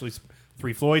that actually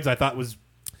Three Floyds I thought was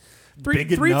Three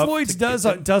big enough Floyds to does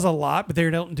get them. does a lot, but they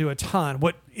don't do a ton.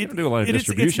 What it, don't do a lot of it's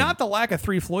distribution. not the lack of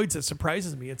Three Floyds that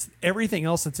surprises me. It's everything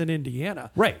else that's in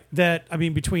Indiana. Right. That I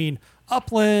mean, between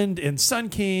Upland and Sun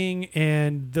King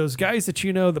and those guys that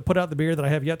you know that put out the beer that I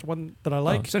have yet to one that I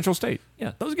like. Central State.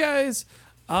 Yeah. Those guys.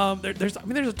 There's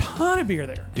a ton of beer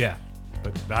there. Yeah,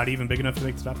 but not even big enough to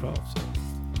make the top 12. So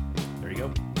there you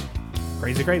go.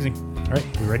 Crazy, crazy. All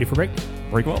right, we ready for break?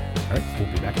 Break well. All right, we'll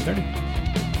be back in 30.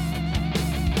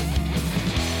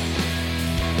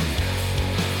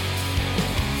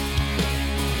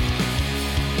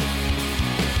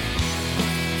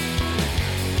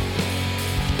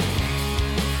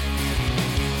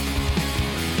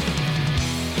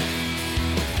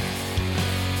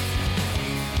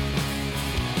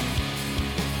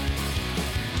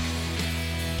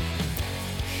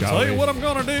 Tell you what I'm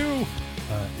gonna do.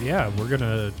 Yeah, we're going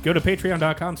to go to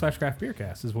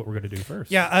patreon.com/craftbeercast is what we're going to do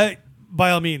first. Yeah,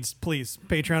 by all means, please,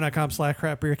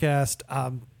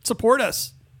 patreon.com/craftbeercast. Support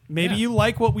us. Maybe Yeah. you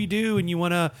like what we do and you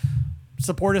want to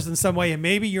support us in some way. And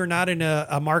maybe you're not in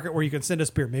a market where you can send us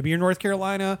beer. Maybe you're in North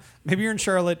Carolina. Maybe you're in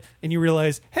Charlotte and you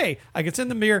realize, hey, I can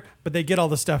send them beer, but they get all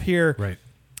the stuff here. Right.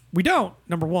 We don't,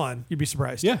 number one. You'd be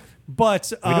surprised. Yeah.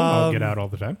 But We don't all get out all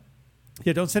the time.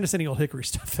 yeah, don't send us any old hickory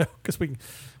stuff, though, because we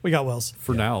got Wells.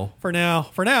 For now. For now,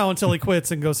 until he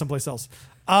quits and goes someplace else.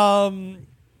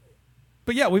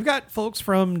 But yeah, we've got folks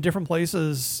from different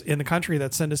places in the country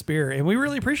that send us beer, and we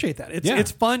really appreciate that.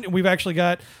 It's fun. We've actually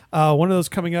got one of those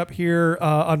coming up here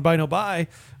on Buy No Buy,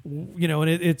 and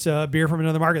it's a beer from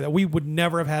another market that we would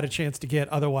never have had a chance to get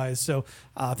otherwise. So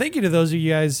thank you to those of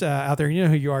you guys out there. You know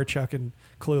who you are, Chuck and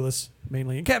Clueless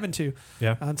mainly, and Kevin too.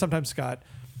 Yeah. And sometimes Scott.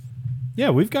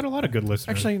 Yeah, we've got a lot of good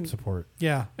listener support.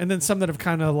 Yeah, and then some that have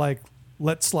kind of like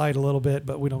let slide a little bit,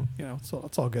 but we don't, so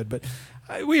it's all good. But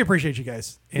we appreciate you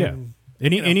guys. And,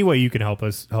 Any way you can help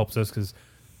us helps us, because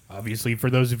obviously for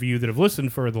those of you that have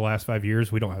listened for the last 5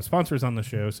 years, we don't have sponsors on the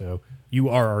show, so you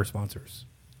are our sponsors,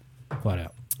 flat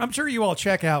out. I'm sure you all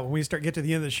check out when we get to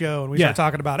the end of the show and we start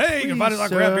talking about, hey, you can find us on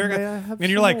Craft Beer Guy.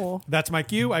 And you're like, that's my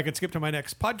cue. I could skip to my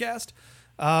next podcast.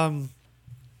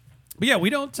 But yeah,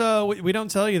 we don't tell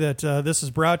you that this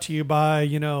is brought to you by,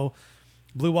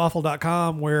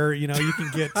 BlueWaffle.com, where you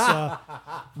can get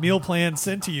meal plans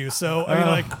sent to you. So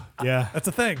I mean, that's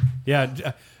a thing.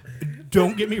 Yeah,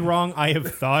 don't get me wrong. I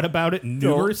have thought about it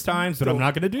numerous times, but I'm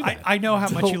not going to do that. I know how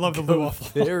much you love the Blue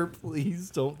Waffle. There, please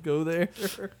don't go there.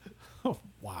 Oh,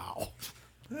 wow.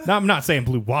 Now, I'm not saying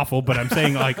Blue Waffle, but I'm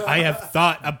saying I have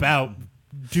thought about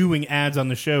doing ads on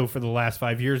the show for the last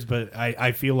 5 years, but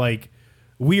I feel like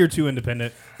we are too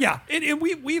independent. Yeah, and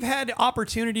we've had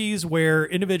opportunities where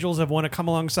individuals have want to come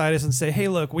alongside us and say, hey,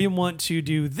 look, we want to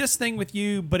do this thing with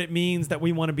you, but it means that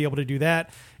we want to be able to do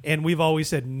that. And we've always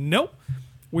said, nope,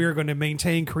 we are going to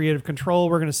maintain creative control.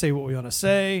 We're going to say what we want to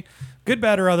say, good,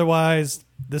 bad, or otherwise.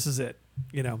 This is it.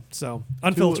 So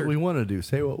unfiltered. Do what we want to do.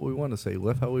 Say what we want to say.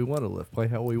 Live how we want to live. Play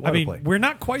how we want to play. We're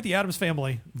not quite the Addams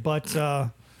Family, but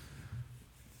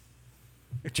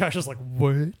Josh is like,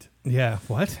 what? Yeah,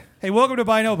 what? Hey, welcome to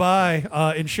Buy No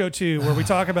Buy in show 2, where we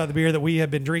talk about the beer that we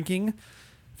have been drinking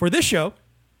for this show,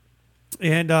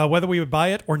 and whether we would buy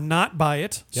it or not buy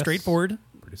it. Yes. Straightforward,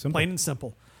 Pretty simple. plain and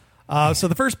simple. So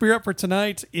the first beer up for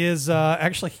tonight is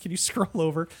actually, can you scroll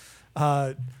over?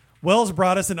 Wells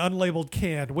brought us an unlabeled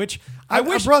can, which I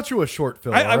brought you a short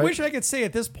fill. I wish I could say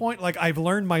at this point, like, I've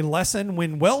learned my lesson.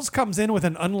 When Wells comes in with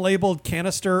an unlabeled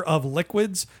canister of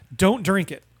liquids, don't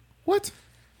drink it. What?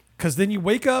 Because then you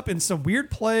wake up in some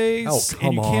weird place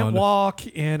and you can't walk,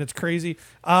 and it's crazy.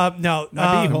 No,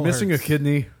 missing a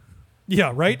kidney.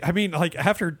 Yeah, right. I mean, like,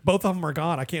 after both of them are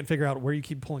gone, I can't figure out where you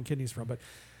keep pulling kidneys from. But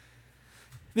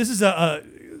this is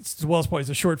Wells Point is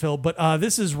a short fill, but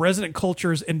this is Resident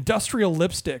Culture's Industrial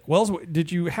Lipstick. Wells,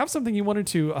 did you have something you wanted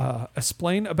to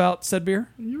explain about said beer?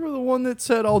 You were the one that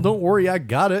said, "Oh, don't worry, I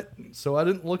got it," so I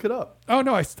didn't look it up. Oh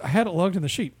no, I had it logged in the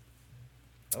sheet.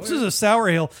 This is a sour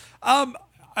ale.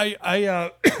 It's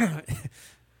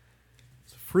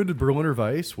fruited Berliner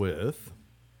Weiss with,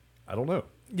 I don't know.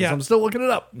 Yeah, I'm still looking it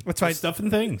up. That's fine. Stuff and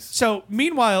things. So,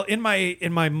 meanwhile, in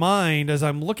my mind, as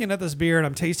I'm looking at this beer and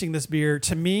I'm tasting this beer,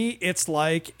 to me, it's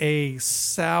like a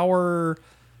sour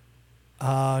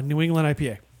New England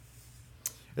IPA.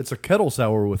 It's a kettle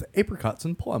sour with apricots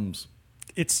and plums.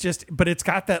 But it's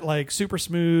got that like super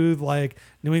smooth, like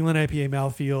New England IPA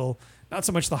mouthfeel. Not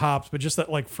so much the hops, but just that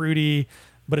like fruity.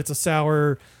 But it's a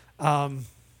sour.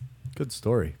 Good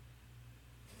story.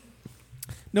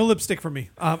 No lipstick for me.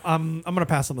 I'm going to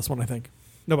pass on this one, I think.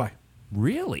 No buy.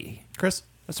 Really? Chris?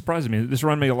 That surprises me. This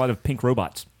reminded me a lot of Pink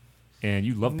Robots. And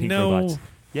you love Pink No. Robots.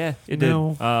 Yeah, it did.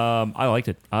 I liked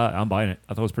it. I'm buying it.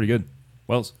 I thought it was pretty good.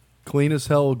 Wells? Clean as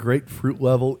hell, great fruit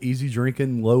level, easy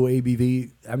drinking, low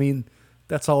ABV. I mean,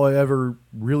 that's all I ever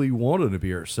really want in a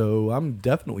beer, so I'm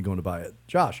definitely going to buy it.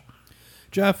 Josh?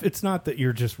 Jeff, it's not that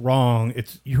you're just wrong.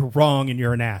 It's you're wrong and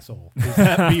you're an asshole. 'Cause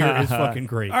that beer is fucking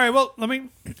great. All right, well, let me...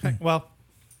 Well...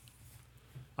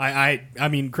 I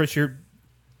mean, Chris, you're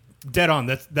dead on.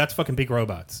 That's fucking Pink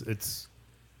Robots.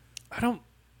 I'm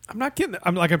not getting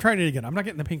I'm trying it again. I'm not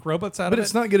getting the Pink Robots out of it. But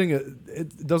it's not getting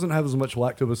it doesn't have as much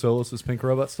lactobacillus as Pink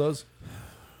Robots does.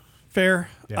 Fair.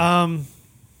 Yeah. I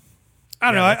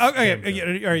don't know. That's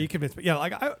All right, you convinced me. Yeah,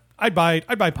 like I'd buy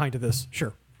a pint of this.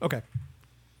 Sure. Okay.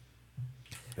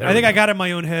 I think I got in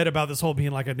my own head about this whole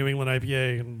being like a New England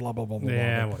IPA and blah blah blah blah.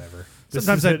 Yeah, blah. whatever.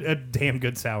 Sometimes this is a damn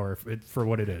good sour for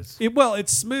what it is.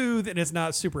 It's smooth and it's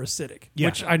not super acidic, Yeah.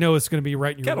 which I know is going to be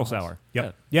right in your Kettle wheelhouse. sour.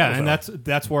 Yep. Yeah, and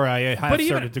that's where I have even-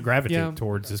 started to gravitate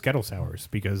towards is kettle sours,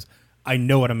 because I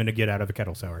know what I'm going to get out of a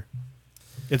kettle sour.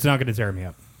 It's not going to tear me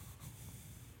up.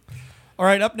 All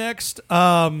right, up next,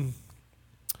 one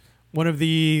of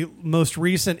the most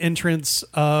recent entrants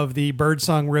of the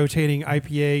Birdsong rotating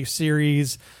IPA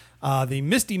series, the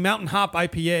Misty Mountain Hop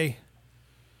IPA.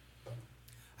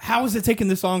 How is it taking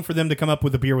this long for them to come up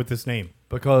with a beer with this name?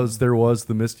 Because there was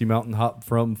the Misty Mountain Hop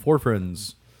from Four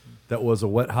Friends. that was a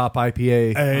wet hop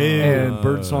IPA, and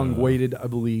Birdsong waited, I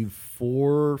believe,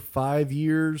 4 or 5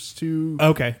 years to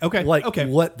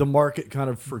let the market kind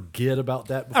of forget about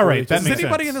that. Before All right, that Does makes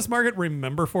anybody sense. in this market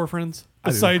remember Four Friends I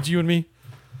do. besides you and me?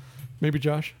 Maybe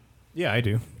Josh. Yeah, I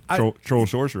do. Troll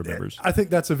Shores remembers. I think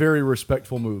that's a very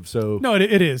respectful move. So No,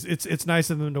 it is. It's nice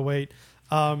of them to wait.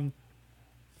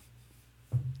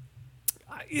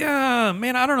 Yeah,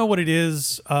 man, I don't know what it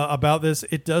is about this.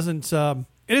 It doesn't. It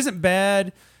isn't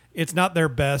bad. It's not their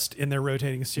best in their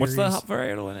rotating series. What's the hop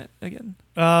varietal in it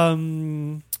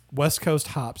again? West Coast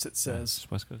hops. It says It's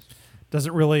West Coast.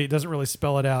 doesn't really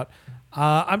spell it out.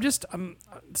 I'm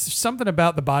something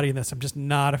about the body in this. I'm just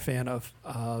not a fan of.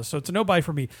 So it's a no buy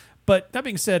for me. But that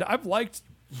being said, I've liked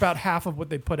about half of what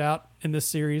they put out in this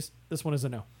series. This one is a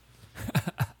no.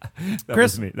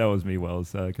 Chris? That was me,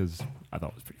 Wells, because I thought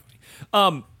it was pretty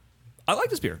funny. I like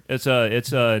this beer. It's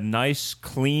a nice,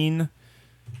 clean,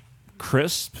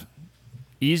 crisp,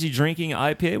 easy drinking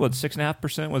IPA. What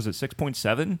 6.5%? Was it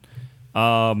 6.7?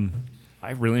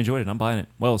 I really enjoyed it. I'm buying it.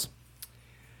 Wells.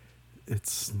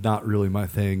 it's not really my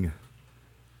thing.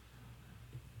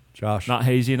 Josh, Not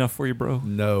hazy enough for you, bro?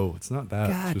 no, it's not that.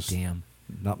 God It's just damn.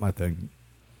 not my thing.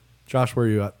 Josh, where are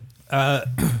you at?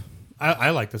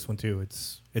 I like this one too.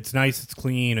 It's nice. It's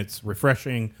clean. It's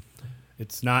refreshing.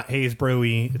 It's not haze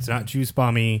broy. It's not juice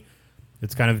bomby.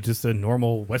 It's kind of just a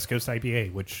normal West Coast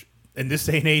IPA, which in this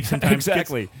day and age sometimes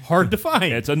Exactly. gets hard to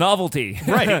find. It's a novelty.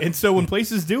 Right. And so when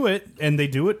places do it, and they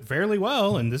do it fairly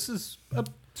well, and this is a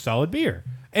solid beer.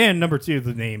 And number two,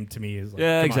 the name to me is like,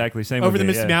 Yeah, come on. exactly. Same Over with the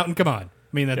me, Misty yeah. Mountain. Come on. I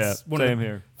mean, that's Yeah, one of same the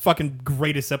here. fucking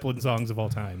greatest Zeppelin songs of all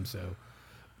time. So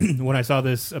when I saw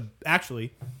this,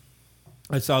 actually,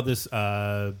 I saw this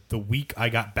the week I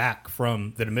got back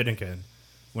from the Dominican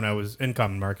when I was in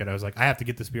Common Market. I was like, I have to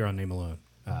get this beer on name alone.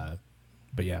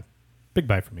 But yeah, big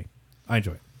buy for me. I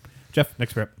enjoy it. Jeff,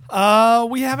 next beer up.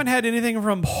 We haven't had anything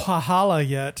from Hahala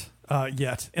yet.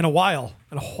 In a while.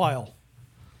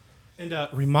 And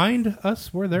Remind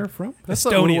us where they're from. That's a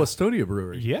little Estonia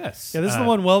brewery. Yes. yeah, this is the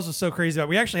one Wells was so crazy about.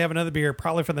 We actually have another beer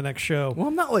probably for the next show. Well,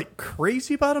 I'm not like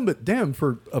crazy about them, but damn,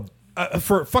 for a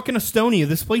For fucking Estonia,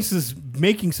 this place is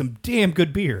making some damn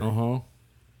good beer.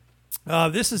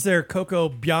 This is their Coco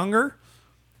Bjanger.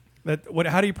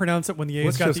 How do you pronounce it when the A's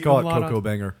let's got just the call it umlaut Cocoa on?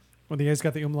 Banger. When the A's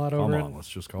got the umlaut over Come it. on, let's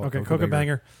just call it Okay, Cocoa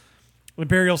Banger.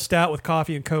 Imperial Stout with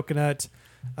coffee and coconut.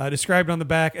 Described on the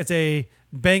back, it's a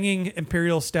banging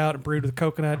Imperial Stout brewed with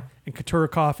coconut and Caturra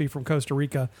coffee from Costa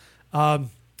Rica. Man,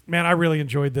 I really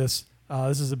enjoyed this.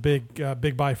 This is a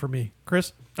big buy for me.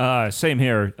 Chris? Same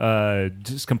here.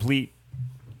 Just complete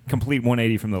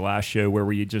 180 from the last show where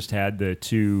we just had the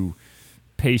two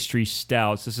pastry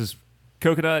stouts. This is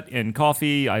coconut and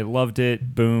coffee. I loved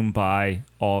it. Boom, buy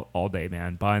all day,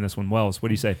 man. Buying this one. Wells, what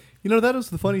do you say? You know, that is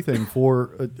the funny thing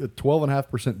for a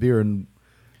 12.5% beer, and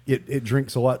it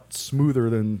drinks a lot smoother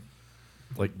than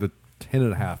like the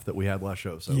 10.5 that we had last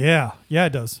show. So Yeah, it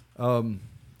does.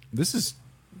 this is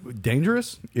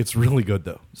dangerous. It's really good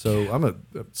though. So I'm a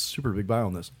super big buy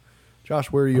on this.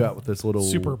 Josh, where are you at with this little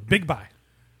Super big buy.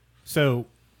 So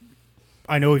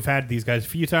I know we've had these guys a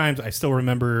few times. I still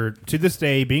remember to this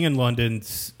day being in London.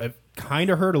 I've kind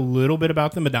of heard a little bit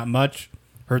about them, but not much.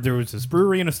 Heard there was this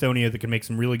brewery in Estonia that can make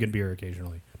some really good beer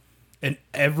occasionally. And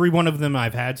every one of them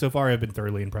I've had so far, I've been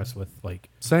thoroughly impressed with. Like,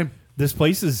 Same. this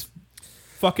place is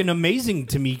fucking amazing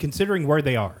to me considering where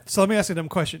they are. So let me ask you a dumb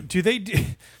question. Do they do,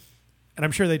 and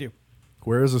I'm sure they do,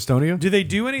 Where is Estonia? do they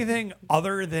do anything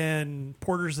other than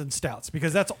porters and stouts?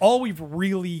 Because that's all we've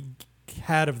really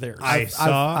had of theirs. I've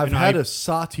I've had a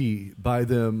sati by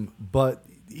them, but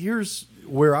here's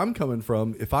where I'm coming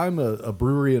from. If I'm a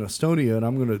brewery in Estonia and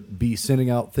I'm going to be sending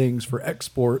out things for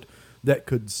export that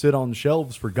could sit on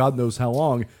shelves for God knows how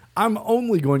long, I'm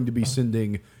only going to be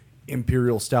sending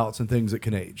imperial stouts and things that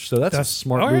can age. So that's a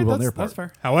smart all right, move on that's- their part. That's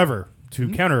fair. However, to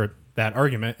counter that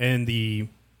argument, in the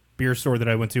beer store that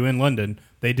I went to in London,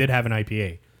 they did have an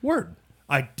IPA. Word.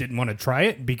 I didn't want to try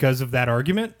it because of that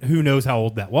argument. Who knows how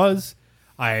old that was?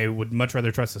 I would much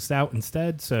rather trust a stout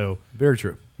instead. So, Very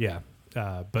true. yeah.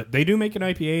 But they do make an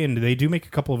IPA, and they do make a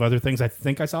couple of other things. I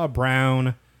think I saw a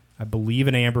brown. I believe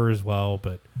an amber as well.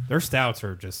 But their stouts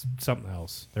are just something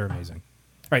else. They're amazing.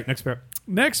 All right, next beer.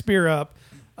 Next beer up.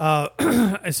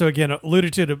 So again,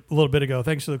 alluded to it a little bit ago.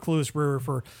 Thanks to the Clueless Brewer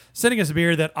for sending us a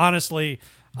beer that honestly.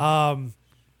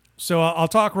 So I'll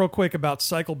talk real quick about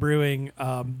Cycle Brewing.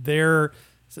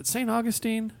 Is it St.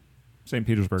 Augustine? St.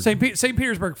 Petersburg. St.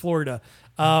 Petersburg, Florida.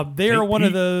 They are one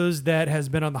of those that has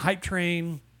been on the hype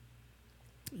train.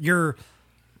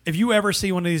 If you ever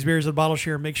see one of these beers at Bottle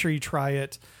Share, make sure you try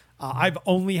it. I've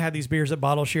only had these beers at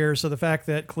Bottle Share, so the fact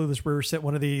that Clueless Brewer sent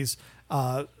one of these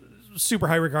super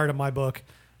high regard in my book.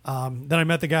 Then I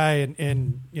met the guy,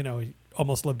 and he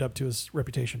almost lived up to his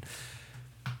reputation.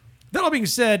 That all being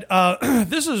said,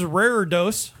 this is Rarer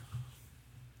Dose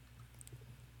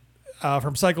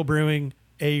from Cycle Brewing.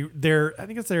 I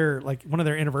think it's one of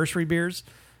their anniversary beers,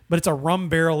 but it's a rum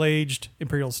barrel aged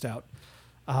imperial stout.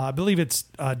 I believe it's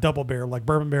double barrel, like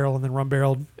bourbon barrel and then rum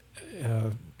barreled,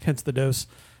 hence the dose.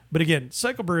 But again,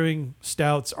 Cycle Brewing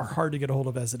stouts are hard to get a hold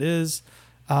of as it is.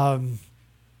 Damn,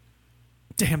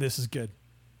 this is good.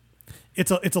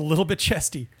 It's a little bit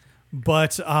chesty,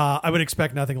 but I would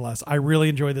expect nothing less. I really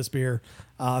enjoy this beer.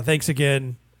 Thanks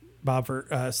again, Bob,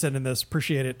 for sending this.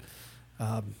 Appreciate it.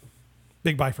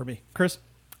 Big buy for me. Chris?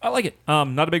 I like it.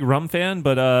 Not a big rum fan,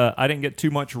 but I didn't get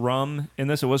too much rum in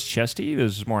this. It was chesty. It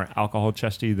was more alcohol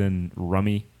chesty than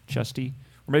rummy chesty.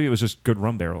 Or maybe it was just good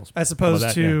rum barrels. As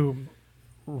opposed to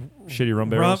shitty rum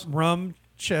barrels. Rum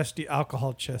chesty,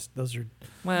 alcohol chest. Those are...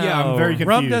 Well, Yeah, I'm very confused.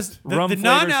 Rum does... The flavors-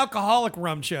 non-alcoholic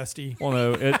rum chesty. Well,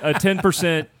 no. A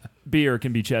 10% beer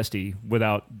can be chesty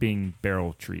without being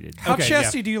barrel treated. How Okay,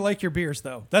 chesty do you like your beers,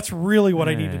 though? That's really what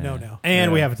I need to know now. And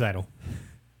Yeah. we have a title.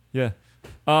 Yeah.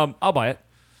 I'll buy it.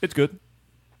 It's good.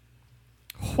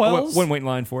 Wells? Wouldn't wait in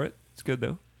line for it. It's good,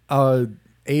 though.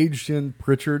 Aged in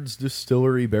Pritchard's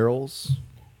Distillery barrels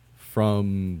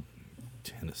from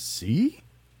Tennessee.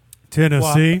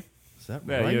 Tennessee. Is that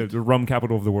Yeah, right? yeah, the rum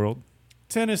capital of the world.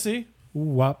 Tennessee.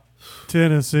 Wop.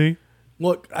 Tennessee.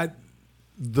 Look,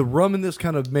 the rum in this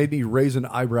kind of made me raise an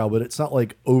eyebrow, but it's not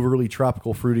like overly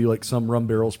tropical fruity like some rum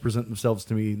barrels present themselves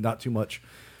to me. Not too much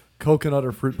coconut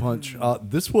or fruit punch.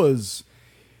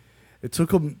 It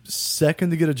took a second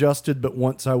to get adjusted, but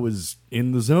once I was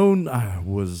in the zone, I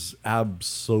was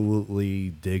absolutely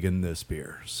digging this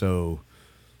beer. So,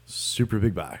 super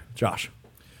big buy. Josh.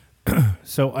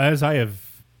 So as I have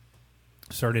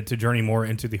started to journey more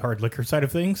into the hard liquor side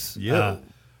of things,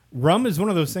 rum is one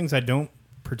of those things I don't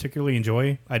particularly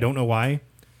enjoy. I don't know why.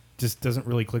 Just doesn't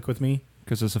really click with me.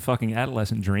 Because it's a fucking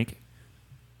adolescent drink.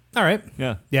 All right.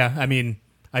 Yeah. Yeah, I mean,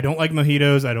 I don't like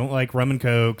mojitos. I don't like rum and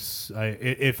cokes.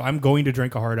 If I'm going to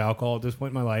drink a hard alcohol at this point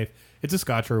in my life, it's a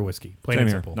scotch or a whiskey. Plain Same and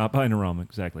here. simple. Not buying a rum,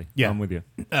 exactly. Yeah. I'm with you.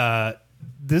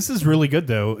 This is really good,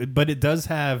 though, but it does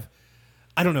have...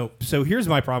 I don't know. So here's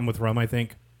my problem with rum, I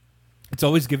think. It's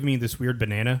always given me this weird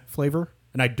banana flavor,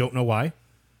 and I don't know why.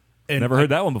 And Never heard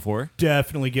that one before.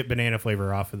 Definitely get banana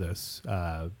flavor off of this.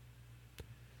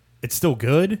 It's still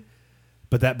good,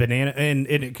 but that banana... And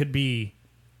it could be...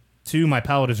 Too, my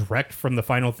palate is wrecked from the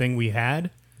final thing we had.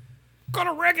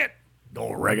 Gonna wreck it.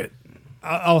 Don't wreck it.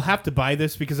 I'll have to buy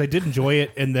this because I did enjoy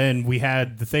it, and then we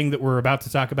had the thing that we're about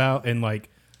to talk about, and like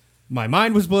my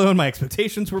mind was blown, my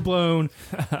expectations were blown,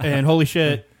 and holy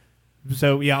shit.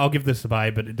 So yeah, I'll give this a buy,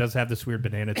 but it does have this weird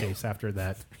banana taste after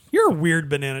that. You're a weird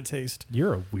banana taste.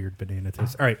 You're a weird banana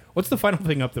taste. All right, what's the final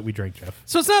thing up that we drank, Jeff?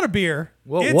 So it's not a beer.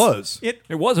 Well, it It's- was. It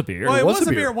was a beer. Well, it was was a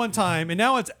a beer beer at one time, and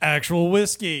now it's actual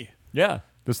whiskey. Yeah.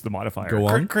 This is the modifier. Go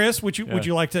on. Chris, would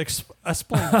you like to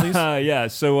explain, please? Yeah.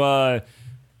 So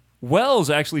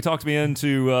Wells actually talked me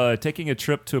into taking a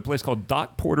trip to a place called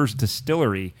Doc Porter's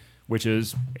Distillery, which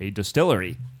is a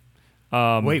distillery.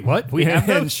 Wait, what? We have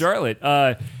in those?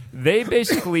 Charlotte. They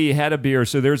basically had a beer.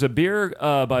 So there's a beer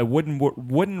by Wooden Robot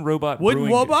Wooden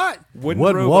Brewing. Robot? Wooden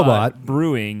Wooden Robot Robot.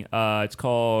 Brewing. It's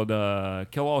called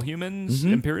Kill All Humans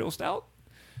Imperial Stout.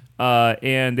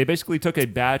 And they basically took a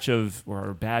batch, I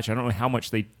don't know how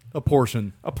much A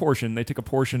portion. they took a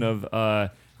portion of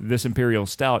this Imperial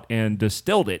Stout and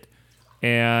distilled it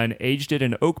and aged it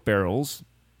in oak barrels,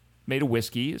 made a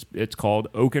whiskey. It's called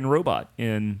Oaken Robot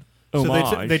in homage.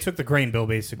 So they took the grain bill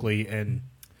basically and...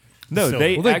 No, So-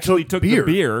 they Well, they actually took took beer.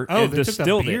 the beer Oh, and they took the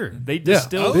distilled beer. it. They Yeah.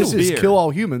 distilled This the is beer. Kill All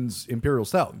Humans Imperial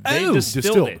Stout. They Oh,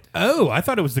 distilled it. Oh, I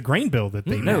thought it was the grain bill that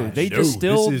they No, mashed. they No,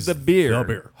 distilled this is the beer. the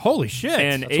beer. Holy shit.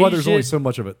 And That's why there's aged only it so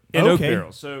much of it. in oak Okay.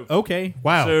 barrels. So Okay,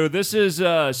 wow. So this is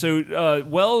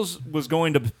Wells was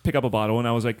going to pick up a bottle, and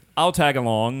I was like, "I'll tag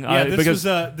along." yeah, because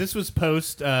this was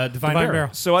post Divine Barrel. Barrel.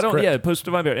 so I don't correct. post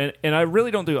Divine Bear, and I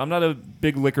really don't do. I'm not a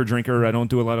big liquor drinker. I don't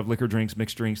do a lot of liquor drinks,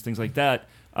 mixed drinks, things like that.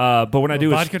 But when I do,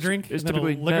 vodka it's, drink, it's and then a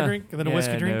typically liquor nah. drink, and then a Yeah,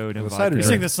 whiskey drink? No, Well, vodka. cider You drink.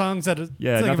 sing the songs that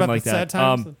Yeah, sing nothing about like the that. sad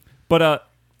times. But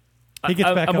He gets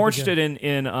back I'm up more again. interested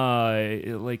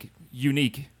in like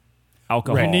unique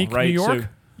alcohol, Right. Unique right? New York? So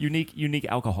unique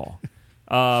alcohol.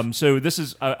 So this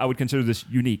is I would consider this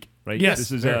unique, right? Yes,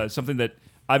 This is very. something that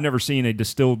I've never seen a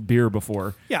distilled beer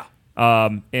before. Yeah.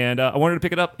 And I wanted to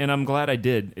pick it up, and I'm glad I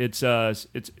did. It's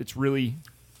really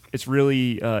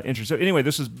interesting. So anyway,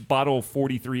 this is bottle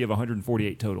 43 of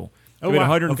 148 total. Oh, We had wow.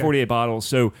 148 bottles.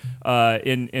 So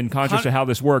in contrast to how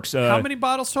this works, How many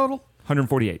bottles total?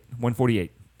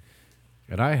 148.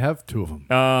 And I have 2 of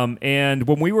them. And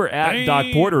when we were at Dang. Doc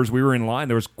Porter's, we were in line.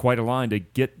 There was quite a line to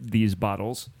get these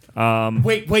bottles.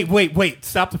 Wait!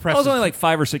 Stop the press. I was only like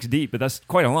 5 or 6 deep, but that's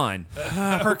quite a line.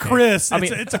 For Chris,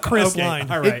 it's a Chris Okay, line.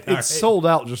 all right. It's sold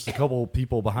out just a couple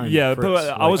people behind. Yeah, Chris. but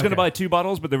I was going to okay. buy 2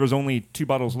 bottles, but there was only 2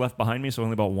 bottles left behind me, so I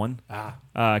only bought 1.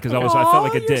 Because I Aw, felt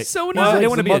like a you're dick. so I nice. didn't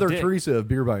want to the be a Mother dick. Teresa of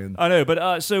beer buying. I know,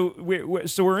 but so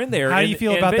we're in there. How do and- you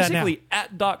feel and about that now? basically,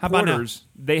 at Doc How about now? Porter's,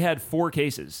 they had 4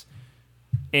 cases.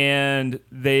 And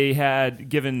they had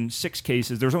given 6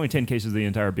 cases. There was only 10 cases of the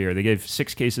entire beer. They gave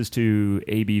 6 cases to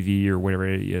ABV or whatever.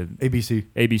 ABC.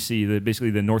 ABC, basically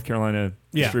the North Carolina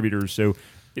Yeah. distributors. So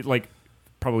it like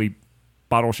probably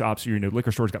bottle shops,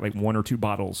 liquor stores got like 1 or 2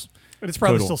 bottles. But it's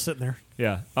probably Total. still sitting there.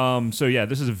 Yeah. So yeah,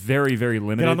 this is a very, very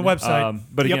limited. on the website.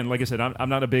 But Yep. again, like I said, I'm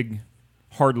not a big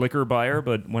hard liquor buyer,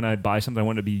 but when I buy something, I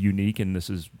want it to be unique, and this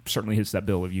is certainly hits that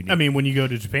bill of unique. I mean, when you go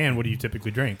to Japan, what do you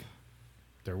typically drink?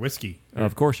 Their whiskey.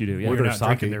 of course you do. Yeah. You're their not sake.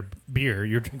 drinking their beer.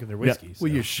 You're drinking their whiskey. Well, so.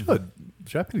 you should.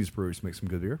 Japanese breweries make some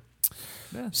good beer.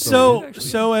 Yeah, So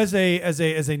actually,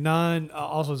 as a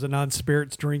non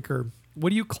spirits drinker,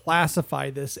 what do you classify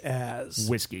this as?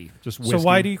 whiskey, just whiskey. So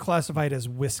why do you classify it as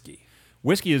whiskey?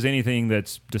 Whiskey is anything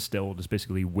that's distilled. It's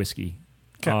basically whiskey.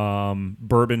 'Kay.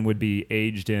 Bourbon would be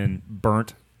aged in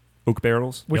burnt oak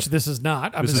barrels. Which this is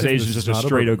not. This is aged in just a not a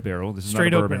straight bourbon. oak barrel. This is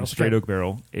Straight not a oak bourbon. barrel, Straight straight. oak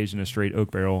barrel, aged in a straight oak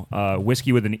barrel.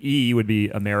 Whiskey with an E would be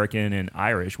American and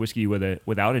Irish. Whiskey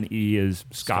without an E is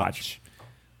Scotch.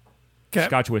 'Kay.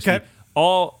 Scotch whiskey. 'Kay.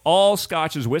 All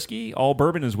Scotch is whiskey. All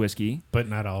bourbon is whiskey, but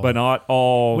not all. but not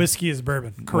all Whiskey is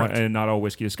bourbon. Correct. And not all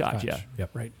whiskey is Scotch. Yeah,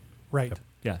 Yep. Right.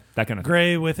 yeah, that kind of thing.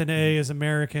 Gray with an A is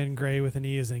American. Gray with an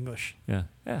E is English. Yeah,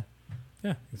 yeah,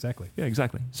 Yeah, exactly. yeah,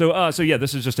 exactly. So yeah,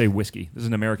 this is just a whiskey. This is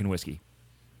an American whiskey.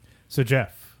 So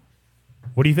Jeff,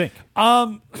 what do you think?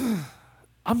 I'm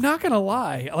not gonna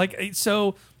lie.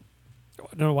 So I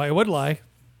don't know why I would lie.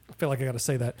 I feel like I got to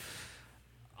say that.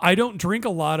 I don't drink a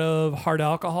lot of hard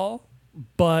alcohol,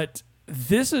 but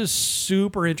this is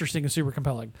super interesting and super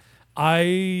compelling.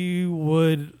 I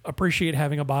would appreciate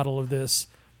having a bottle of this,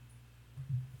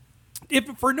 if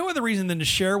for no other reason than to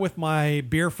share with my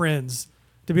beer friends,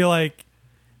 to be like,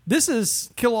 this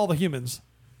is kill all the humans,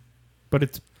 But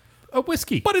it's a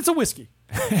whiskey. but it's a whiskey.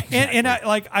 And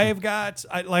I've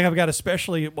got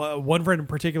especially one friend in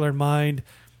particular in mind,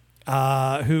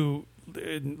 who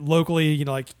locally,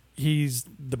 he's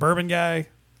the bourbon guy.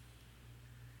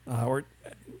 Or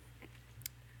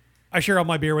I share all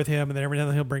my beer with him, and then every now and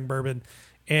then he'll bring bourbon,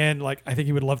 and I think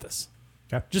he would love this.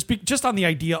 Okay. Just on the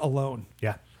idea alone.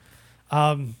 Yeah.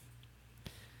 I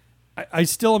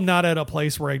still am not at a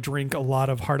place where I drink a lot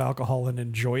of hard alcohol and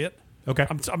enjoy it. Okay.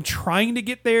 I'm trying to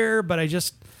get there, but I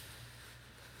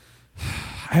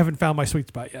haven't found my sweet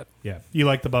spot yet. Yeah. You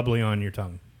like the bubbly on your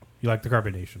tongue. You like the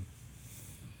carbonation.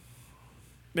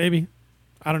 Maybe,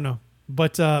 I don't know,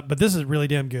 but this is really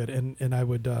damn good, and I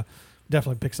would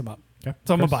definitely pick some up. Okay.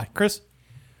 So I'm gonna Chris? buy.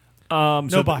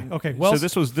 Chris, No buy. Okay, Wells?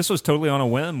 So this was totally on a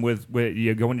whim with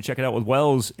you going to check it out with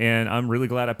Wells, and I'm really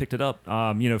glad I picked it up.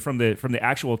 From the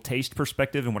actual taste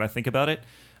perspective and what I think about it,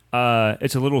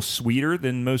 it's a little sweeter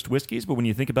than most whiskeys. But when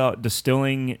you think about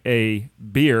distilling a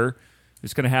beer,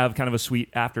 it's going to have kind of a sweet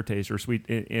aftertaste or sweet.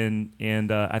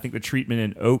 And I think the treatment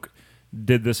in oak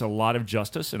did this a lot of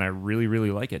justice, and I really,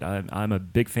 really like it. I'm a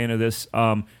big fan of this.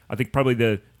 I think probably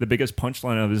the biggest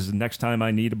punchline of this is the next time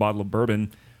I need a bottle of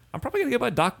bourbon, I'm probably going to go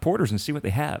by Doc Porter's and see what they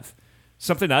have.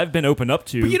 Something I've been opened up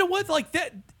to. but you know what? Like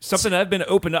that. Something I've been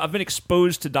opened up. I've been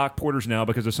exposed to Doc Porter's now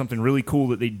because of something really cool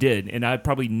that they did, and I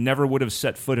probably never would have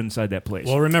set foot inside that place.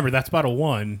 Well, remember, that's bottle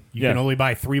 1. You Yeah. can only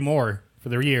buy 3 more for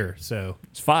the year. So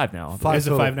it's 5 now. Five is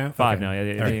it total. 5 now? 5 Okay. now.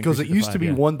 Yeah, All right. Because it used to be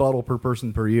 1. 1 bottle per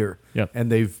person per year. Yep. And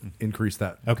they've increased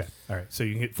that. Okay. All right. So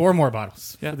you can get 4 more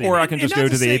bottles. Yeah. for the Or year. I can And just not go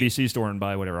to to the say- ABC store and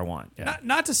buy whatever I want. Yeah.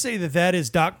 Not to say that is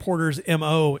Doc Porter's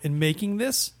MO in making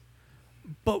this,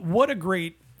 but what a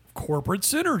great corporate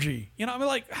synergy.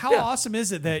 How Yeah. awesome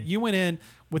is it that you went in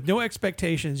with no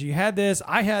expectations? You had this,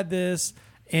 I had this,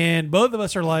 and both of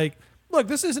us are like, look,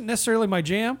 this isn't necessarily my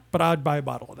jam, but I'd buy a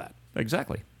bottle of that.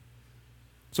 Exactly.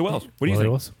 So, Wells, what do you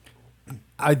Well, it think?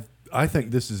 was- I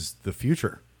think this is the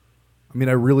future. I mean,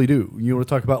 I really do. You want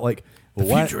to talk about The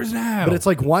future is now. But it's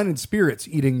like wine and spirits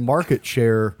eating market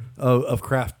share of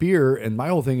craft beer. And my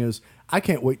whole thing is, I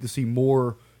can't wait to see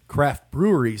more craft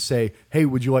breweries say, "Hey,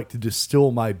 would you like to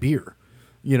distill my beer?"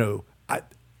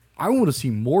 I want to see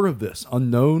more of this.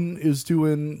 Unknown is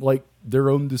doing their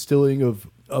own distilling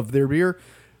of their beer.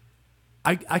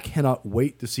 I cannot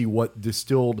wait to see what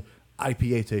distilled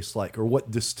IPA tastes like or what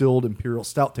distilled Imperial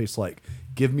Stout tastes like.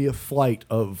 Give me a flight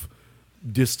of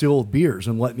distilled beers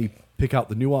and let me pick out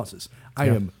the nuances. I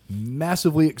am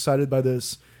massively excited by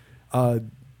this.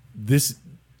 This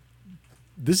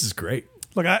is great.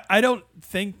 Look, I don't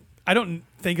think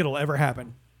it'll ever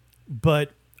happen.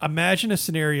 But imagine a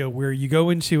scenario where you go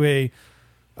into a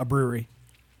brewery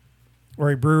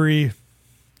or a brewery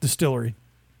distillery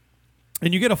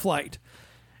and you get a flight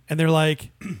and they're like,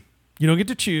 you don't get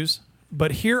to choose,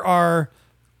 but here are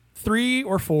 3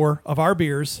 or 4 of our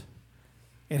beers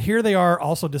and here they are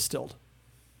also distilled.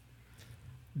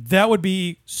 That would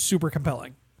be super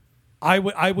compelling. I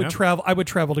would travel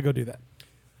to go do that.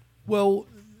 Well,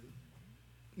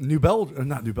 New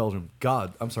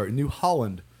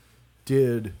Holland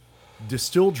did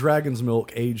distilled dragon's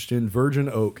milk aged in virgin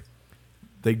oak.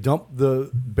 They dumped the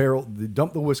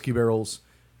whiskey barrels,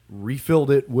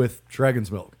 refilled it with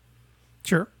dragon's milk.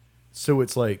 Sure. So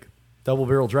it's like double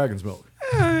barrel dragon's milk.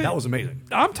 That was amazing.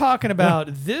 I'm talking about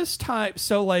this type.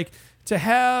 So like to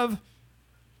have,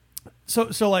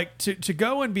 so like to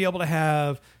go and be able to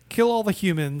have kill all the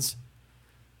humans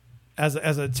as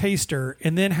a taster,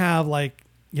 and then have like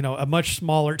a much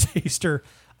smaller taster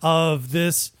of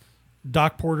this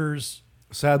Doc Porter's.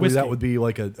 Sadly, whiskey. that would be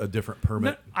like a different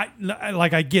permit.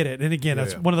 I get it, and again,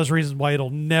 that's one of those reasons why it'll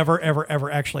never, ever,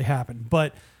 ever actually happen.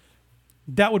 But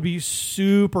that would be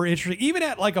super interesting, even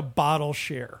at like a bottle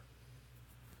share.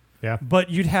 Yeah, but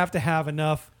you'd have to have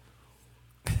enough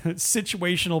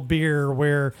situational beer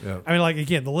where I mean, like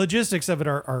again, the logistics of it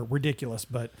are ridiculous.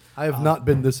 But I have not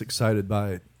been this excited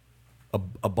by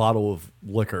a bottle of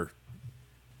liquor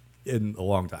in a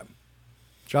long time.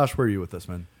 Josh, where are you with this,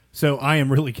 man? So I am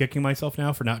really kicking myself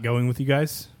now for not going with you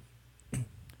guys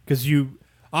because you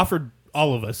offered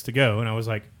all of us to go, and I was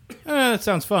like, that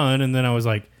sounds fun. And then I was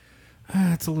like,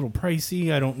 it's a little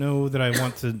pricey. I don't know that I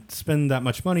want to spend that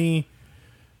much money.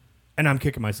 And I'm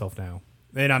kicking myself now.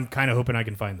 And I'm kind of hoping I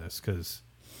can find this because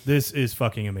this is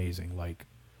fucking amazing. Like,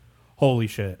 holy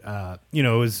shit. It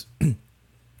was,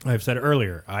 I've said it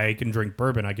earlier, I can drink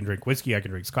bourbon, I can drink whiskey, I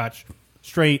can drink scotch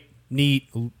straight, neat.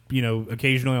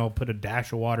 Occasionally I'll put a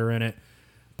dash of water in it.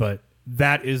 But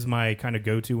that is my kind of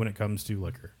go-to when it comes to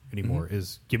liquor anymore,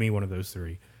 is give me one of those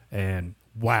 3. And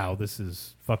wow, this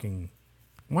is fucking,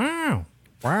 wow.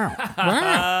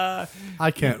 Wow.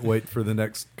 I can't wait for the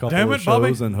next couple Damn of it, Bobby.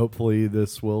 shows, and hopefully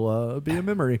this will be a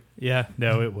memory. Yeah,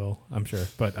 no, it will, I'm sure.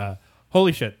 But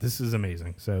holy shit, this is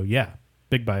amazing. So yeah,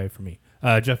 big buy for me.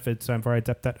 Jeff, it's time for I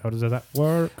Tap That. How does that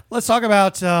work? let's talk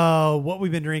about what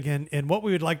we've been drinking and what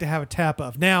we would like to have a tap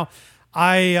of. Now,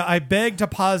 I beg to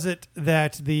posit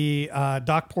that the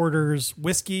Doc Porter's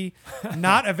whiskey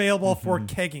not available for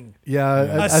kegging.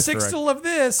 Yeah, A sixtel of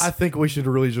this. I think we should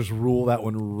really just rule that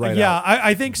one right Yeah, out.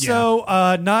 I think so.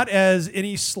 Not as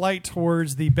any slight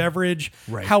towards the beverage.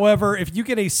 Right. However, if you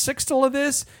get a sixtel of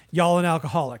this, y'all an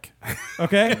alcoholic.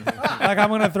 Okay? Like, I'm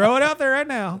going to throw it out there right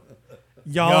now.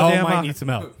 Y'all might need some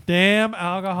help. damn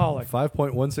alcoholic.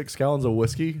 5.16 gallons of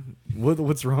whiskey?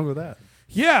 What's wrong with that?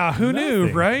 Yeah, who knew,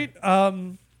 Nothing. right?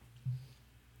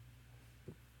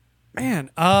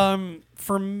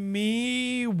 For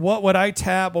me, what would I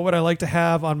tap? What would I like to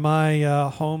have on my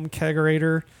home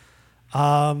kegerator?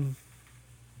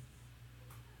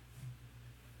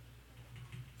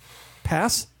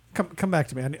 Pass. Come back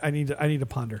to me. I need to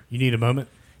ponder. You need a moment?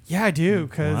 Yeah, I do,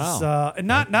 because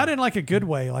not in like a good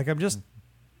way. Like I'm just.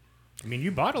 I mean,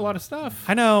 you bought a lot of stuff.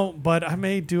 I know, but I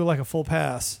may do like a full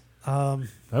pass.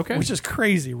 Okay. Which is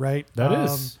crazy, right? That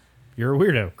is. You're a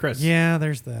weirdo, Chris. Yeah,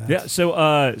 there's that. Yeah.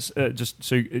 So, just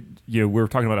so we were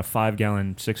talking about a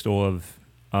 5-gallon sixtel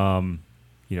of,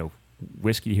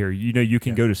 whiskey here. You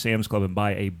can go to Sam's Club and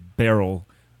buy a barrel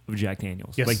of Jack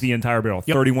Daniels, Yes. like the entire barrel,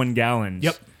 Yep. 31 gallons.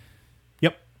 Yep.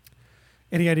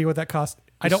 Any idea what that cost?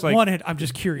 I Just don't like- want it. I'm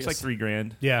just curious. It's like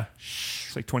 $3,000. Yeah.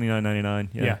 It's like $29.99.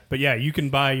 Yeah. But yeah, you can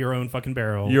buy your own fucking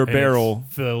barrel. Your and barrel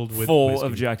it's filled with full whiskey.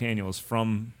 of Jack Daniels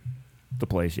from the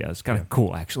place. Yeah, it's kind of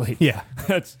cool, actually. Yeah.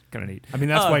 That's kind of neat. I mean,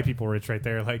 that's white people rich right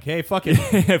there. Like, hey, fuck it.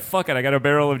 Fuck it, I got a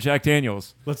barrel of Jack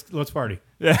Daniels. Let's party.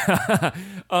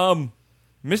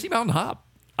 Misty Mountain Hop.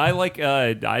 I like.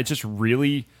 I just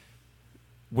really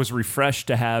was refreshed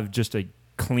to have just a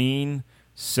clean,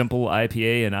 simple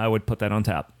IPA, and I would put that on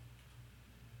tap.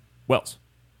 Wells.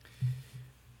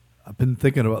 I've been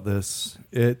thinking about this.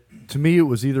 To me, it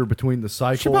was either between the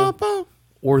cycle Shabba.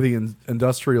 or the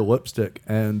industrial lipstick,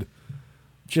 and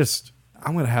just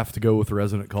I'm gonna have to go with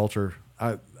Resonant Culture.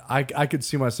 I could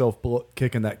see myself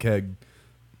kicking that keg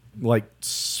like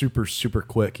super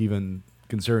quick, even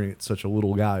considering it's such a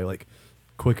little guy, like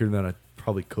quicker than I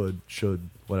probably should,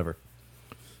 whatever.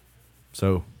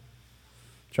 So,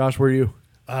 Josh, where are you?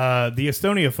 The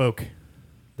Estonia folk.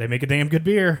 They make a damn good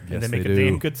beer. Yes, and they make they a do.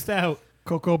 damn good stout.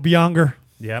 Coco Bianger.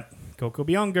 Yep. Coco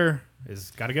Younger is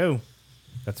got to go.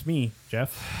 That's me,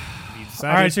 Jeff. You All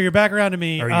decided? right, so you're back around to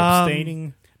me. Are you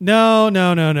abstaining? No.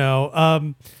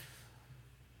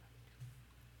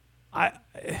 I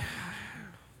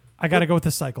got to go with the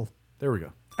cycle. There we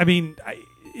go. I mean,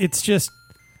 it's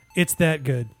that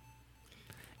good.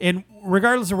 And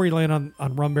regardless of where you land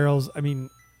on rum barrels, I mean,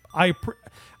 I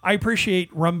appreciate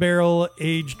rum barrel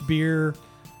aged beer,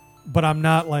 but I'm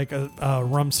not like a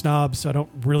rum snob, so I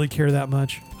don't really care that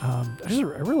much. I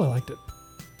really liked it.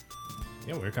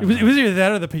 Yeah, we were It kind was either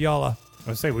that or the Piala, I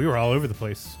would say we were all over the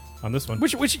place on this one.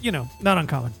 which not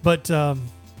uncommon, but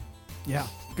yeah,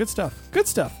 good stuff. Good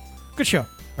show. All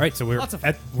right, so we're Lots of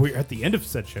at the end of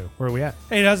said show. Where are we at?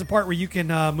 Hey, that's the part where you can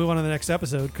move on to the next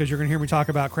episode because you're going to hear me talk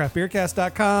about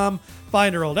craftbeercast.com,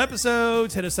 find our old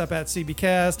episodes, hit us up at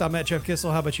CBcast. I'm at Jeff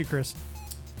Kissel. How about you, Chris?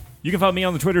 You can find me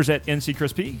on the Twitters at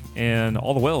NCChrisP and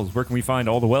All the Wells. Where can we find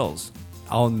All the Wells?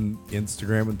 On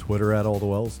Instagram and Twitter at All the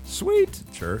Wells. Sweet.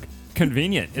 Sure.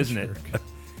 Convenient, isn't it?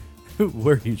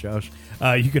 Where are you, Josh?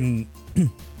 You can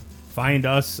find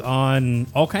us on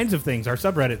all kinds of things. Our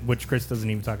subreddit, which Chris doesn't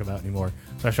even talk about anymore,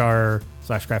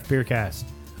 /r/craftbeercast.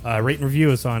 Rate and review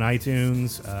us on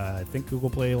iTunes. I think Google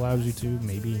Play allows you to.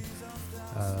 Maybe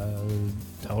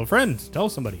tell a friend. Tell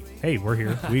somebody. Hey, we're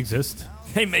here. We exist.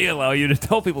 They may allow you to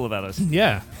tell people about us.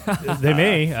 Yeah, they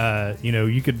may.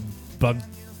 You could bug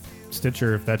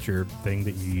Stitcher if that's your thing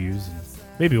that you use. And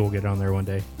maybe we'll get on there one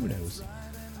day. Who knows?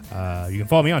 You can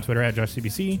follow me on Twitter at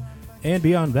JoshCBC. And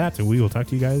beyond that, we will talk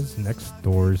to you guys next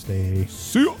Thursday.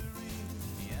 See ya.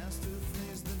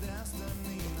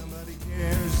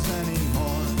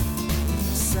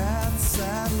 Sad,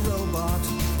 sad robot.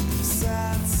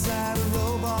 Sad, sad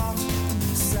robot.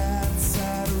 Sad,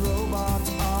 sad robot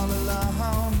all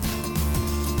alone.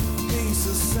 He's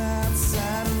a sad,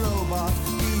 sad robot.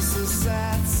 He's a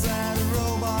sad, sad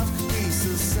robot. He's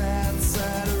a sad,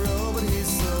 sad robot.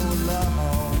 He's so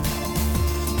alone.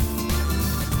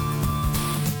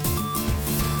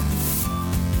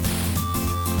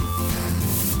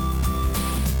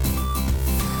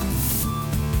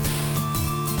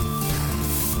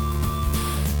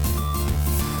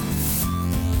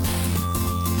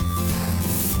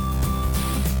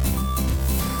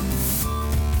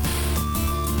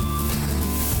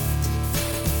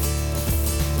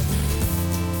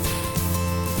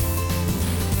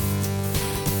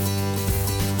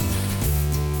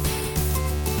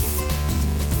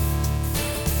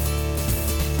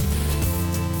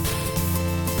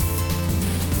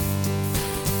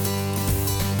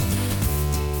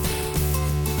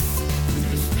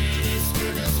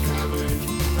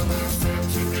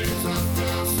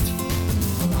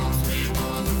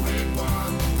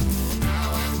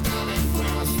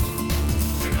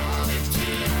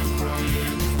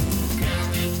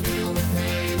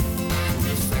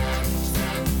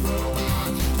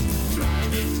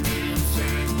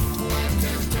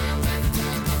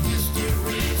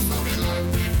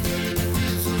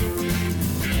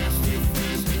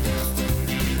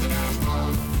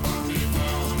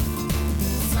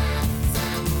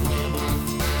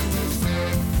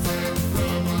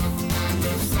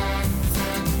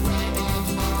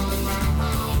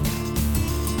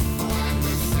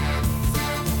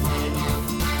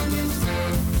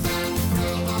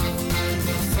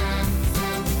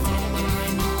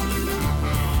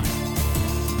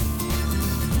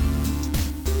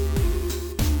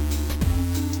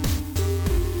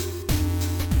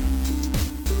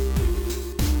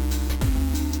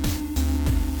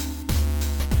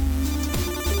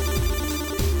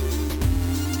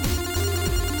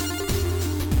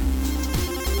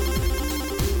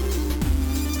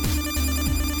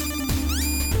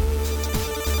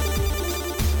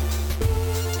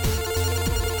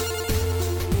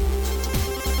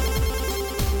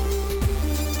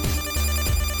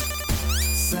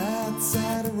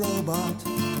 robot.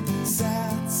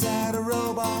 Sad, sad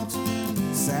robot.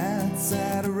 Sad,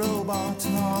 sad robot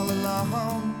all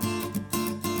alone.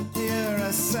 You're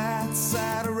a sad,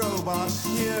 sad robot.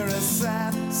 You're a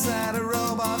sad, sad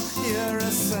robot. You're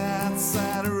a sad,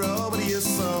 sad robot.